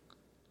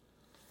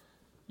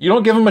 You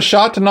don't give them a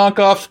shot to knock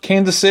off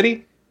Kansas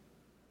City?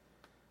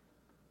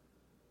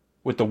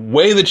 With the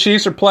way the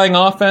Chiefs are playing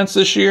offense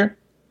this year?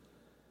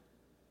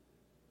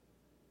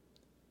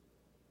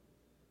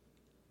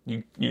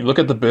 You look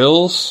at the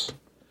Bills.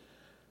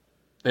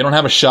 They don't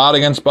have a shot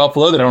against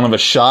Buffalo. They don't have a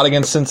shot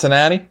against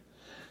Cincinnati.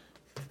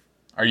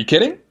 Are you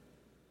kidding?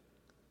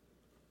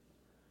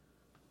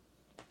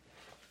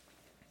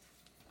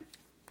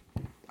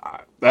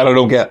 That I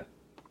don't get.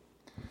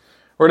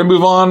 We're going to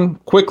move on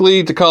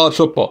quickly to college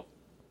football.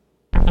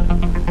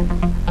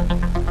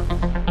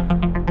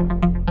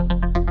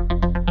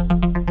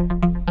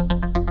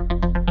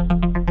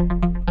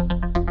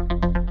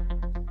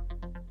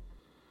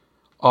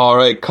 All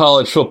right,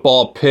 college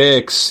football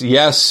picks.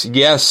 Yes,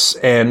 yes,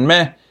 and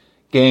meh.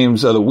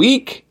 Games of the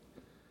week.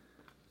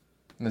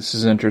 This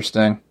is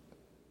interesting.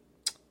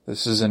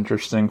 This is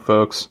interesting,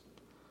 folks.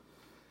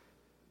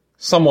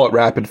 Somewhat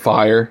rapid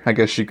fire, I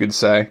guess you could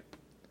say.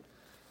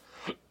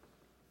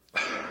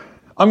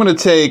 I'm going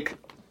to take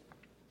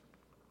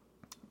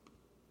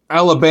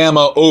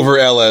Alabama over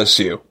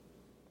LSU.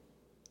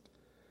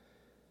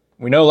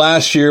 We know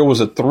last year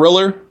was a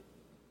thriller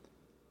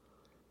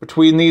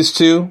between these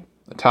two,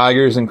 the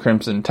Tigers and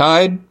Crimson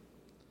Tide.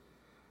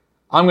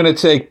 I'm going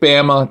to take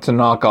Bama to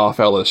knock off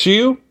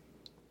LSU.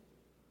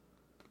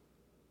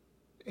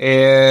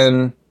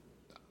 And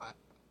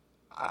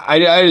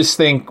I just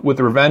think with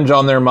revenge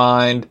on their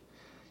mind,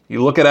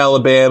 you look at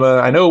Alabama.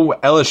 I know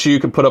LSU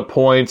can put up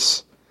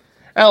points.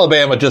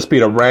 Alabama just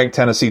beat a ranked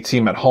Tennessee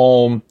team at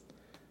home.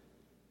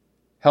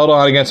 Held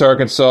on against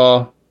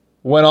Arkansas.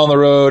 Went on the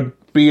road.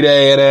 Beat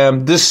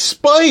A&M.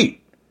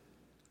 Despite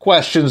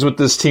questions with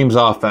this team's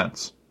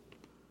offense.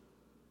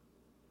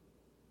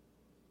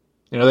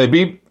 You know, they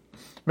beat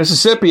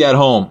Mississippi at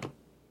home.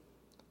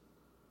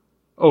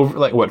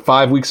 Over,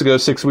 5 weeks ago,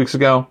 6 weeks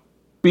ago.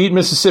 Beat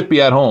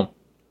Mississippi at home.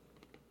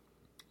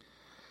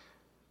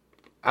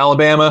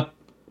 Alabama,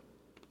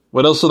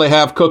 what else do they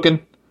have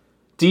cooking?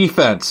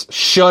 Defense,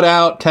 shut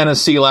out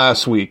Tennessee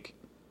last week.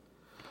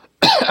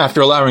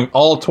 After allowing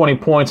all 20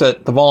 points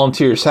that the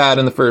Volunteers had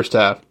in the first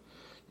half.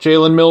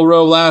 Jalen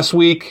Milroe last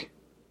week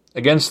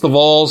against the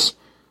Vols,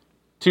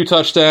 2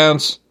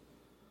 touchdowns.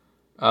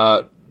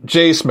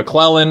 Jace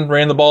McClellan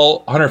ran the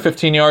ball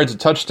 115 yards, a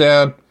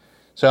touchdown.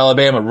 So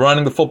Alabama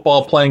running the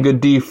football, playing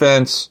good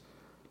defense.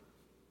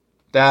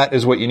 That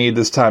is what you need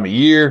this time of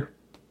year.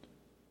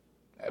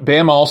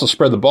 Bama also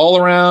spread the ball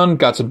around,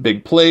 got some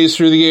big plays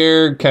through the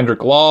air.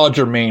 Kendrick Law,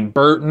 Jermaine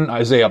Burton,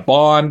 Isaiah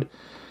Bond.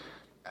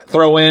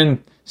 Throw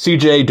in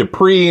C.J.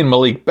 Dupree and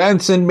Malik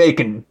Benson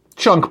making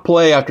chunk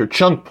play after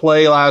chunk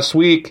play last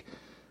week.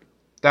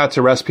 That's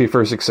a recipe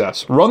for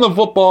success. Run the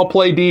football,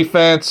 play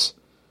defense,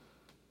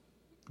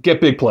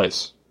 get big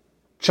plays.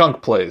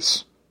 Chunk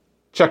plays.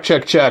 Check,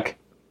 check, check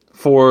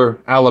for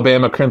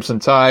Alabama Crimson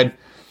Tide.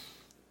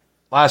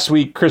 Last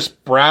week, Chris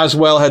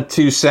Braswell had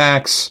 2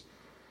 sacks.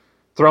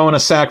 Throwing a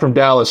sack from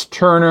Dallas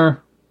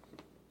Turner.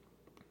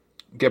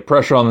 Get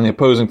pressure on the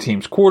opposing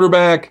team's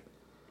quarterback.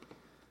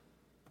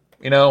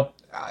 You know,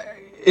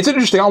 it's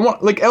interesting.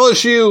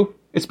 LSU,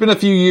 it's been a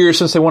few years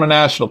since they won a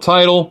national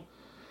title.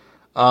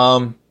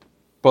 But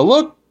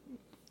look,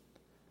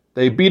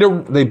 they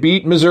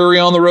beat Missouri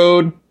on the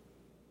road.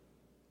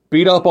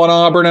 Beat up on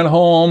Auburn at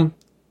home.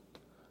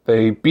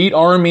 They beat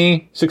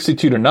Army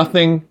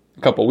 62-0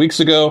 a couple weeks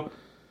ago.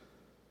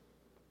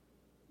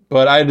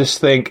 But I just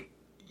think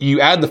you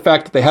add the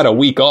fact that they had a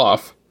week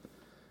off.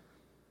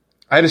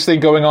 I just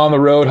think going on the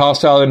road,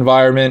 hostile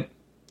environment,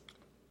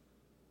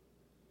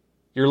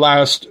 your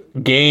last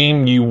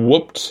game,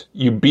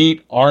 you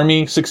beat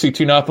Army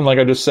 62-0, like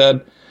I just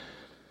said.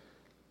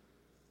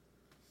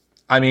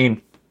 I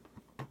mean,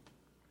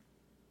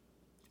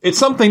 it's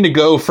something to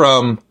go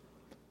from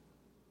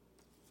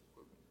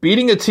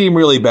beating a team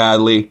really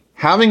badly,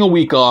 having a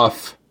week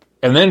off,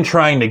 and then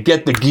trying to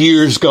get the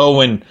gears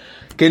going,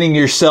 getting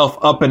yourself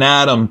up and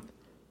at 'em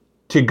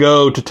to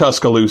go to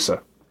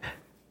Tuscaloosa.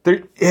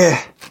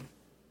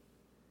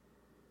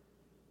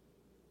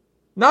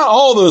 Not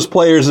all those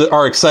players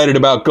are excited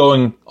about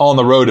going on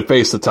the road to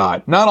face the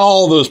Tide. Not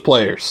all those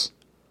players.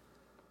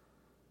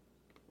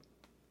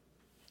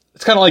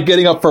 It's kind of like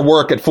getting up for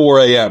work at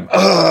 4 a.m.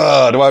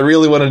 Do I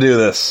really want to do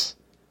this?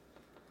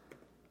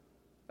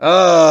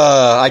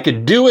 I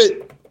could do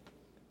it.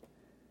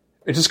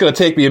 It's just going to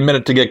take me a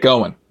minute to get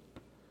going.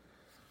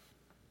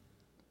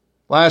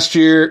 Last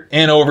year,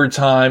 in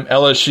overtime,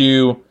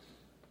 LSU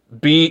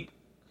beat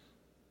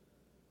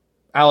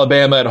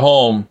Alabama at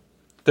home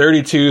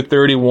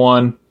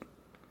 32-31.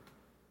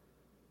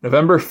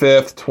 November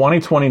 5th,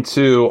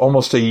 2022,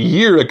 almost a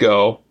year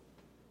ago,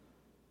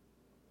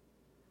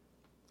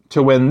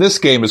 to when this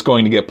game is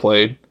going to get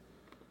played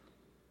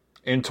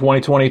in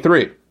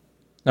 2023.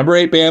 Number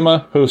 8,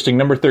 Bama, hosting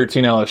number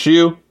 13,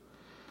 LSU.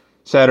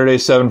 Saturday,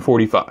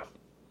 7:45.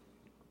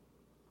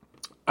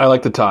 I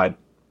like the Tide.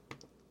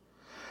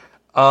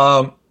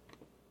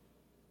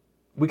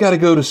 We got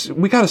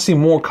to see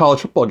more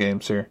college football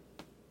games here.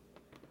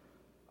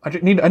 I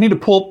need to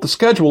pull up the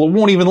schedule. It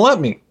won't even let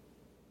me.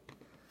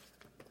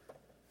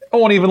 It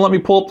won't even let me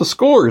pull up the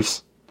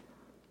scores.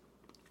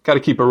 Got to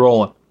keep it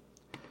rolling.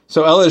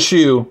 So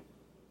LSU,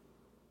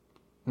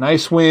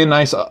 nice win,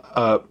 nice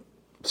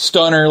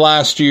stunner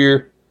last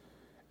year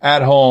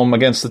at home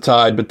against the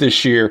Tide, but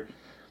this year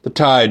the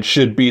Tide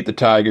should beat the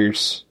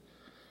Tigers.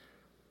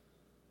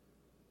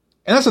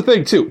 And that's the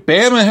thing, too.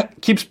 Bama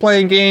keeps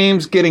playing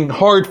games, getting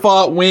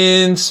hard-fought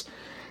wins.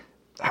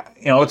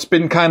 You know, it's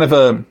been kind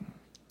of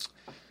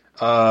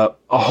a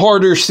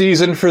harder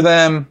season for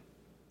them.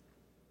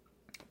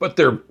 But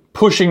they're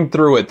pushing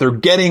through it. They're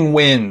getting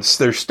wins.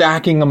 They're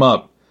stacking them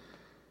up.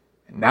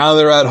 And now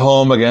they're at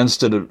home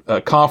against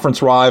a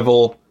conference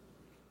rival.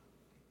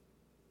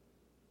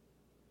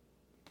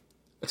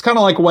 It's kind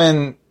of like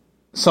when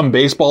some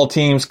baseball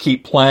teams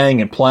keep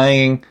playing and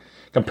playing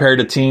compared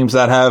to teams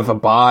that have a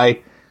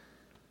bye.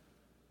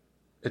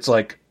 It's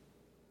like,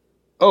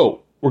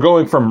 oh, we're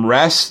going from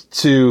rest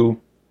to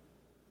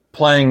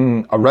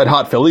playing a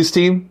red-hot Phillies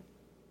team.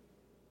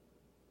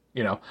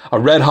 You know, a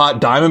red-hot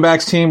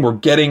Diamondbacks team. We're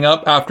getting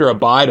up after a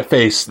bye to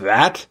face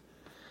that.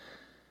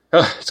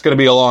 It's going to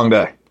be a long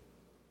day.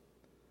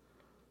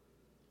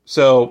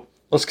 So,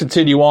 let's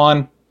continue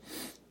on.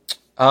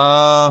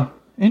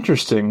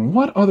 Interesting.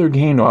 What other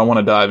game do I want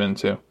to dive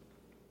into?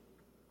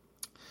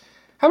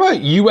 How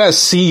about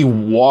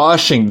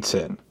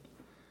USC-Washington?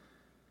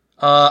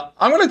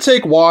 I'm going to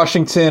take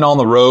Washington on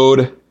the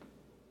road.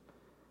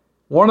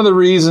 One of the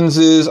reasons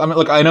is,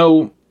 I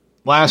know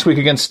last week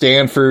against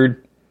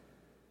Stanford,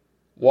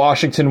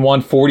 Washington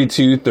won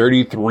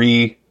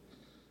 42-33.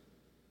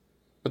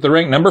 But they're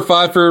ranked number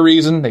 5 for a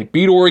reason. They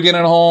beat Oregon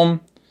at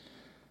home.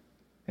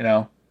 You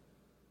know,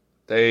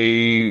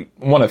 they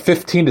won a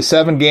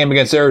 15-7 game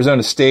against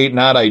Arizona State.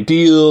 Not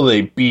ideal.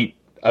 They beat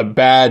a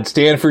bad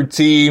Stanford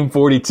team,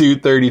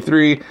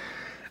 42-33.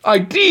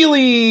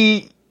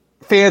 Ideally,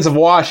 fans of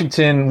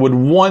Washington would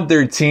want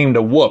their team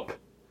to whoop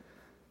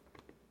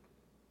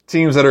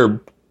teams that are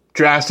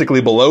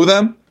drastically below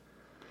them.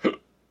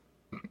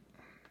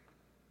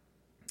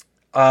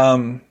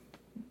 But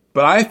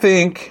I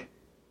think,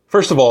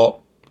 first of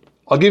all,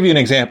 I'll give you an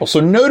example. So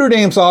Notre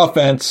Dame's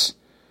offense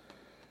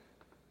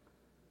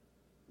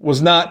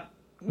was not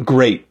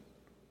great.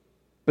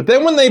 But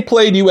then when they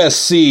played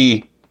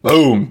USC,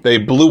 boom, they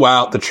blew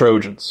out the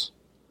Trojans.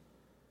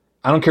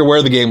 I don't care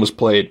where the game was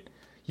played.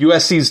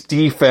 USC's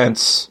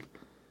defense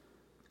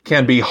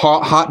can be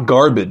hot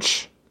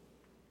garbage.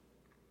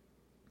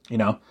 You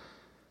know, a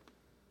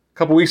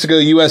couple weeks ago,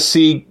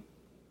 USC's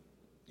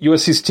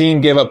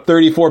team gave up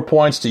 34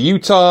 points to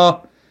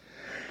Utah.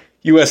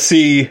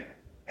 USC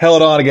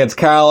held on against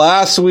Cal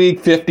last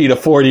week,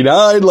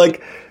 50-49.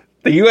 Like,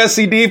 the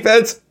USC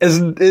defense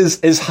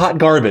is hot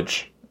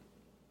garbage.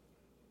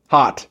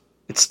 Hot.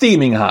 It's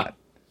steaming hot.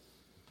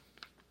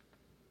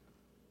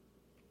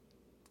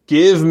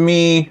 Give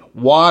me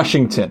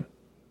Washington.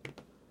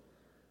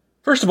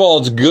 First of all,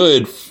 it's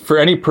good for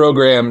any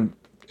program.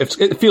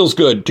 It feels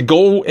good to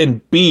go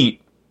and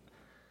beat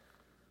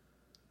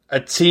a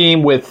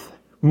team with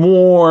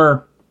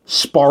more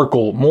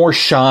sparkle, more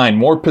shine,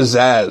 more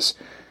pizzazz,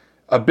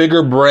 a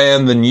bigger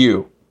brand than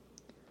you.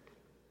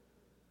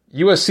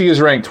 USC is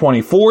ranked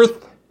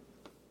 24th.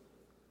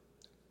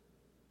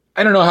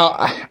 I don't know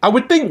how. I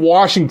would think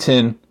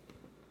Washington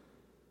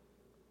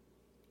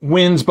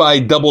wins by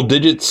double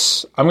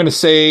digits. I'm going to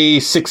say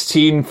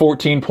 16,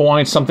 14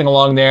 points, something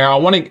along there.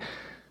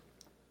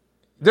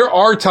 There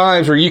are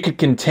times where you could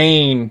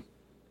contain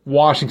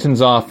Washington's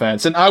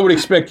offense, and I would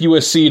expect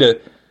USC to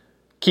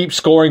keep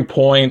scoring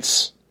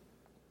points.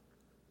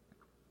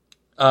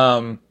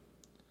 There's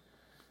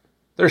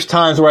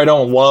times where I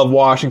don't love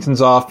Washington's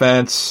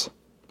offense.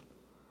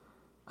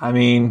 I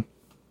mean,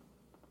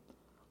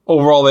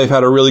 overall, they've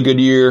had a really good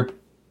year.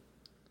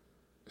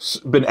 It's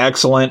been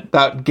excellent.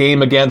 That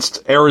game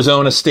against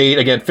Arizona State,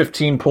 again,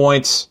 15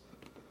 points.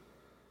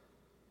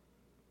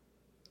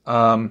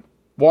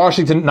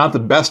 Washington, not the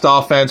best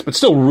offense, but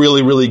still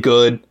really, really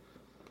good.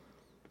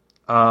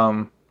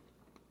 Michael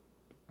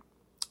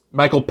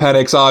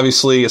Penix,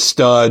 obviously a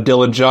stud.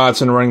 Dylan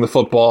Johnson running the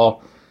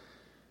football.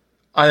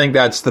 I think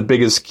that's the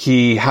biggest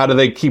key. How do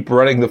they keep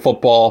running the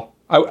football?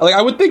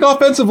 I would think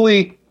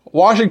offensively,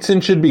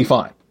 Washington should be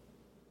fine.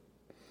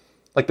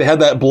 Like, they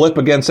had that blip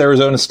against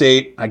Arizona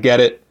State. I get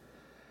it.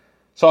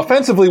 So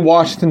offensively,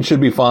 Washington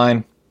should be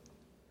fine.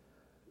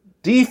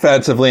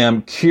 Defensively,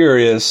 I'm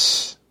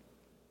curious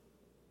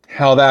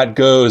how that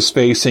goes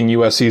facing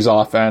USC's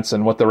offense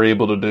and what they're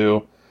able to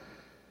do.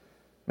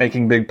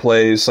 Making big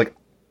plays. Like,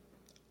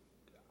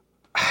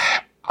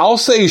 I'll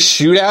say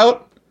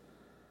shootout.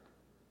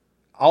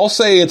 I'll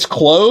say it's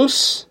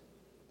close.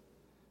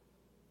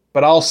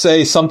 But I'll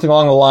say something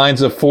along the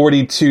lines of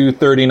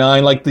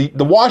 42-39. Like,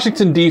 the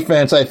Washington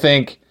defense, I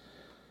think,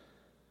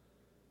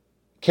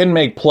 can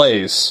make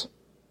plays.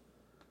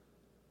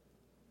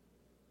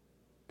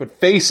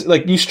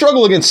 But you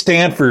struggle against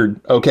Stanford,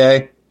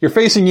 okay? You're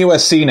facing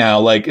USC now.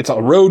 Like, it's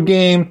a road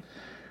game.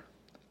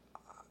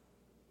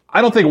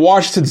 I don't think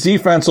Washington's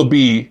defense will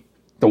be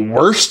the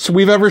worst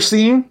we've ever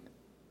seen.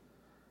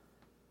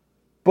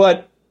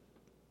 But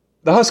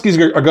the Huskies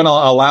are going to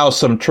allow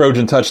some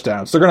Trojan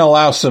touchdowns. They're going to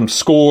allow some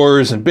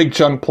scores and big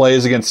chunk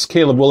plays against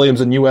Caleb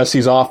Williams and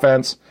USC's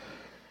offense.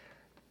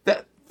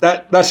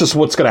 That's just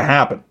what's going to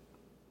happen.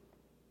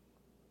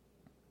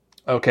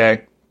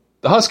 Okay.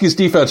 The Huskies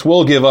defense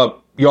will give up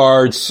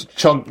yards,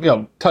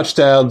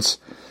 touchdowns.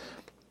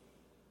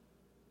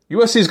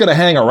 USC is going to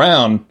hang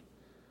around,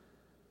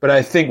 but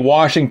I think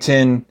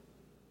Washington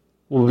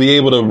will be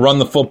able to run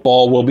the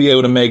football, will be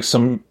able to make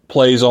some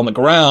plays on the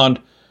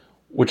ground,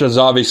 which is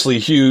obviously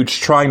huge,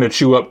 trying to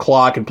chew up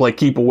clock and play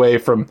keep away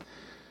from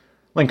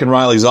Lincoln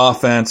Riley's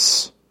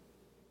offense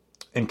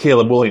and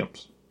Caleb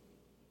Williams.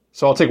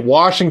 So I'll take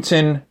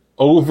Washington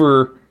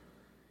over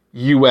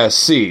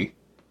USC.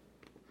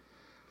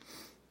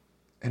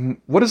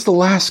 And what is the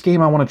last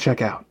game I want to check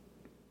out?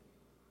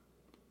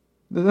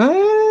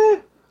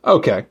 Okay.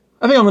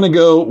 I think I'm going to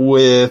go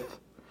with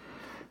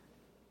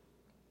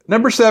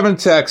number 7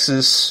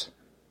 Texas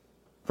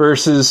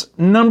versus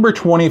number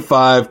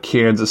 25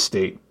 Kansas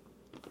State.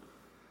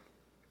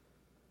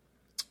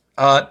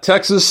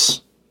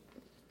 Texas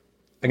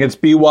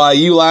against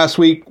BYU last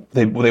week,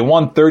 they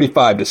won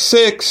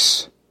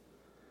 35-6.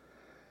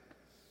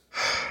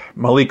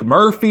 Malik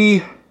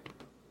Murphy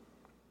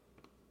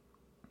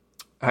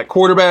at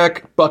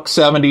quarterback,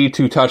 $170,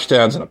 2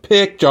 touchdowns and a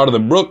pick.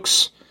 Jonathan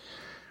Brooks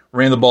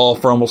ran the ball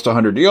for almost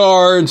 100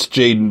 yards.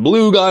 Jaden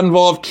Blue got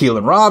involved.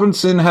 Keelan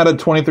Robinson had a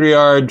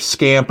 23-yard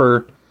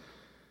scamper.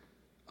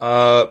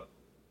 BYU's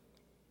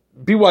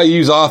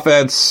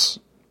offense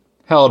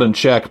held in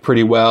check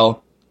pretty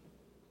well.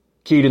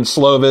 Keaton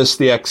Slovis,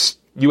 the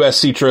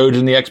ex-USC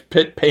Trojan, the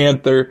ex-Pitt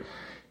Panther,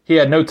 he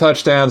had no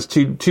touchdowns,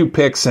 two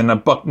picks, and a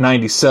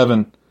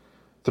 $197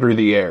 through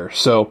the air.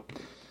 So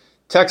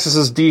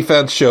Texas's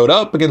defense showed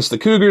up against the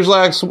Cougars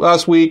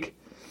last week.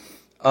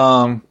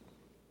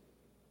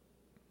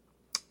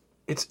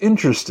 It's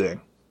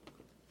interesting.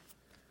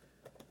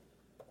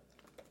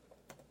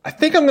 I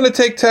think I'm going to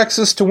take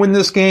Texas to win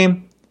this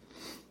game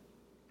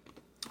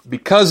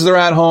because they're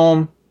at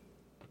home.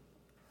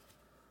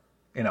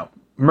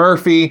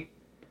 Murphy,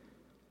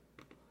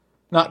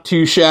 not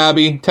too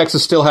shabby.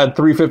 Texas still had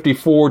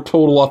 354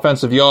 total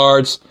offensive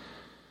yards.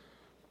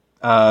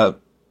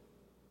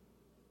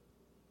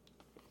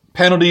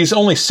 Penalties,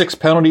 only 6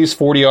 penalties,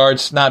 40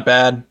 yards. Not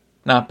bad.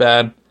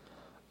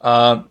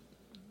 The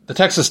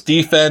Texas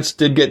defense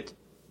did get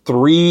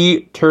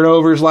 3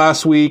 turnovers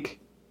last week.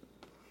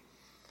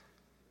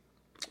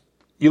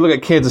 You look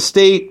at Kansas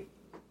State.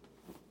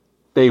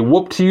 They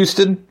whooped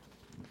Houston.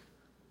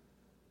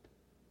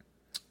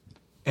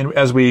 And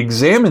as we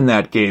examine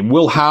that game,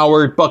 Will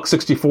Howard,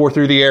 $164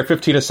 through the air,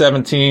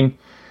 15-17.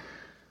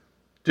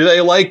 Do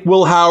they like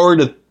Will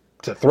Howard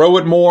to throw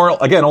it more?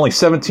 Again, only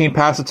 17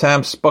 pass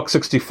attempts,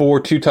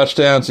 $164, 2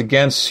 touchdowns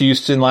against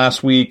Houston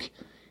last week.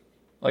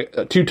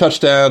 2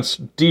 touchdowns.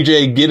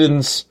 DJ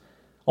Giddens,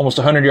 almost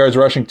 100 yards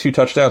rushing, 2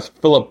 touchdowns.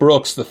 Phillip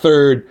Brooks, the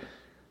third,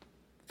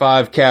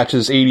 5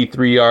 catches,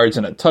 83 yards,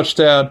 and a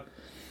touchdown.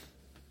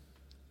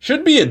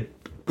 Should be a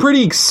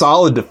pretty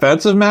solid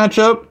defensive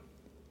matchup.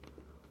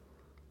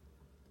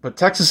 But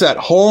Texas at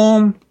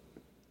home,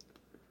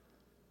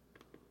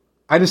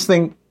 I just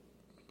think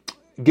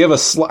I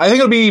think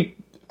it'll be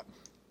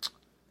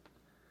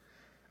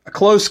a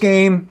close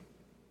game.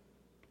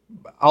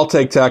 I'll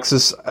take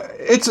Texas.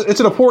 It's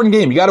an important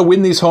game. You got to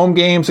win these home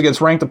games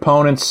against ranked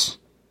opponents.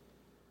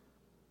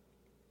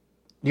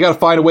 You got to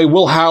find a way.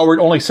 Will Howard,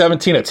 only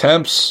 17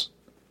 attempts.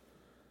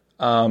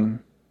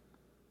 Not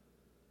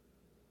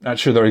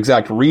sure the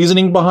exact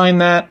reasoning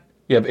behind that.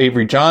 You have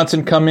Avery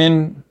Johnson come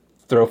in,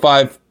 throw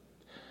 5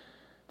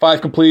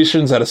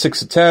 completions out of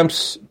 6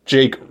 attempts.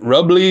 Jake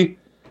Rubley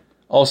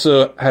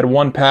also had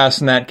 1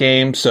 pass in that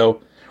game.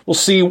 So we'll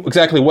see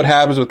exactly what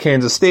happens with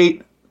Kansas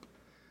State.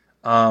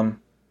 But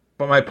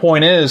my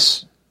point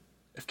is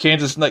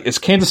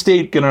Kansas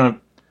State going to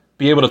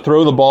be able to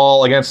throw the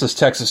ball against this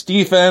Texas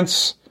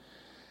defense?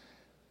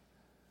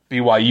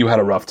 BYU had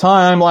a rough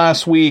time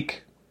last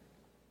week.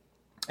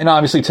 And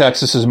obviously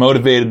Texas is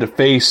motivated to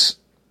face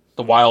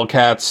the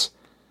Wildcats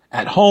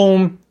at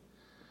home.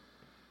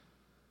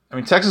 I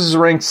mean, Texas is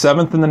ranked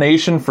 7th in the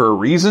nation for a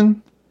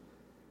reason.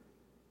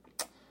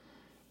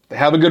 They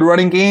have a good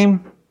running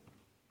game.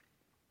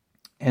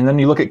 And then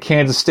you look at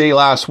Kansas State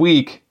last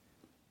week.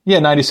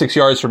 96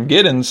 yards from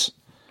Giddens.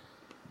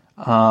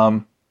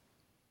 But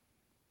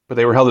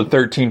they were held at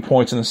 13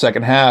 points in the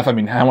second half. I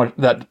mean, how much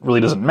that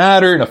really doesn't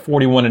matter in a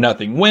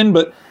 41-0 win.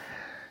 But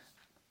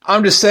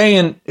I'm just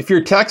saying, if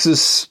you're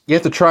Texas, you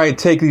have to try and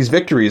take these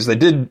victories. They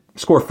did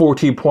score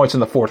 14 points in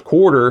the fourth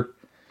quarter.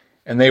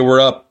 And they were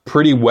up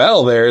pretty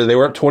well there. They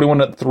were up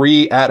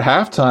 21-3 at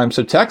halftime.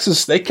 So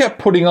Texas, they kept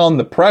putting on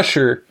the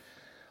pressure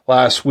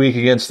last week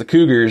against the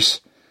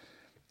Cougars.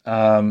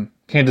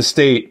 Kansas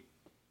State,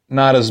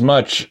 not as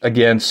much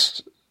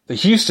against the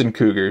Houston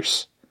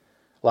Cougars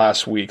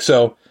last week.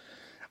 So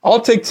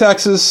I'll take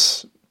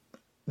Texas.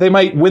 They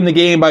might win the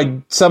game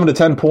by 7 to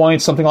 10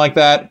 points, something like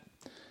that.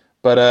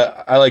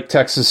 But I like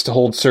Texas to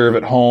hold serve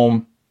at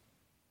home.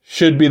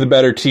 Should be the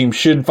better team.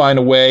 Should find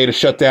a way to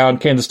shut down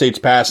Kansas State's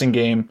passing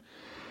game.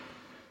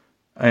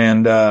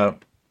 And,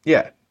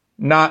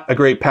 not a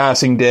great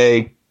passing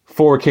day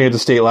for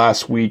Kansas State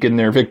last week in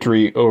their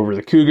victory over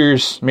the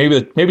Cougars.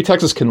 Maybe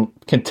Texas can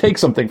take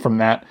something from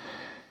that.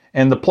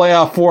 And the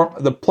playoff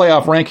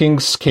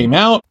rankings came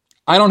out.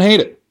 I don't hate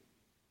it.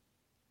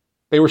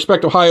 They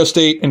respect Ohio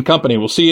State and company. We'll see you.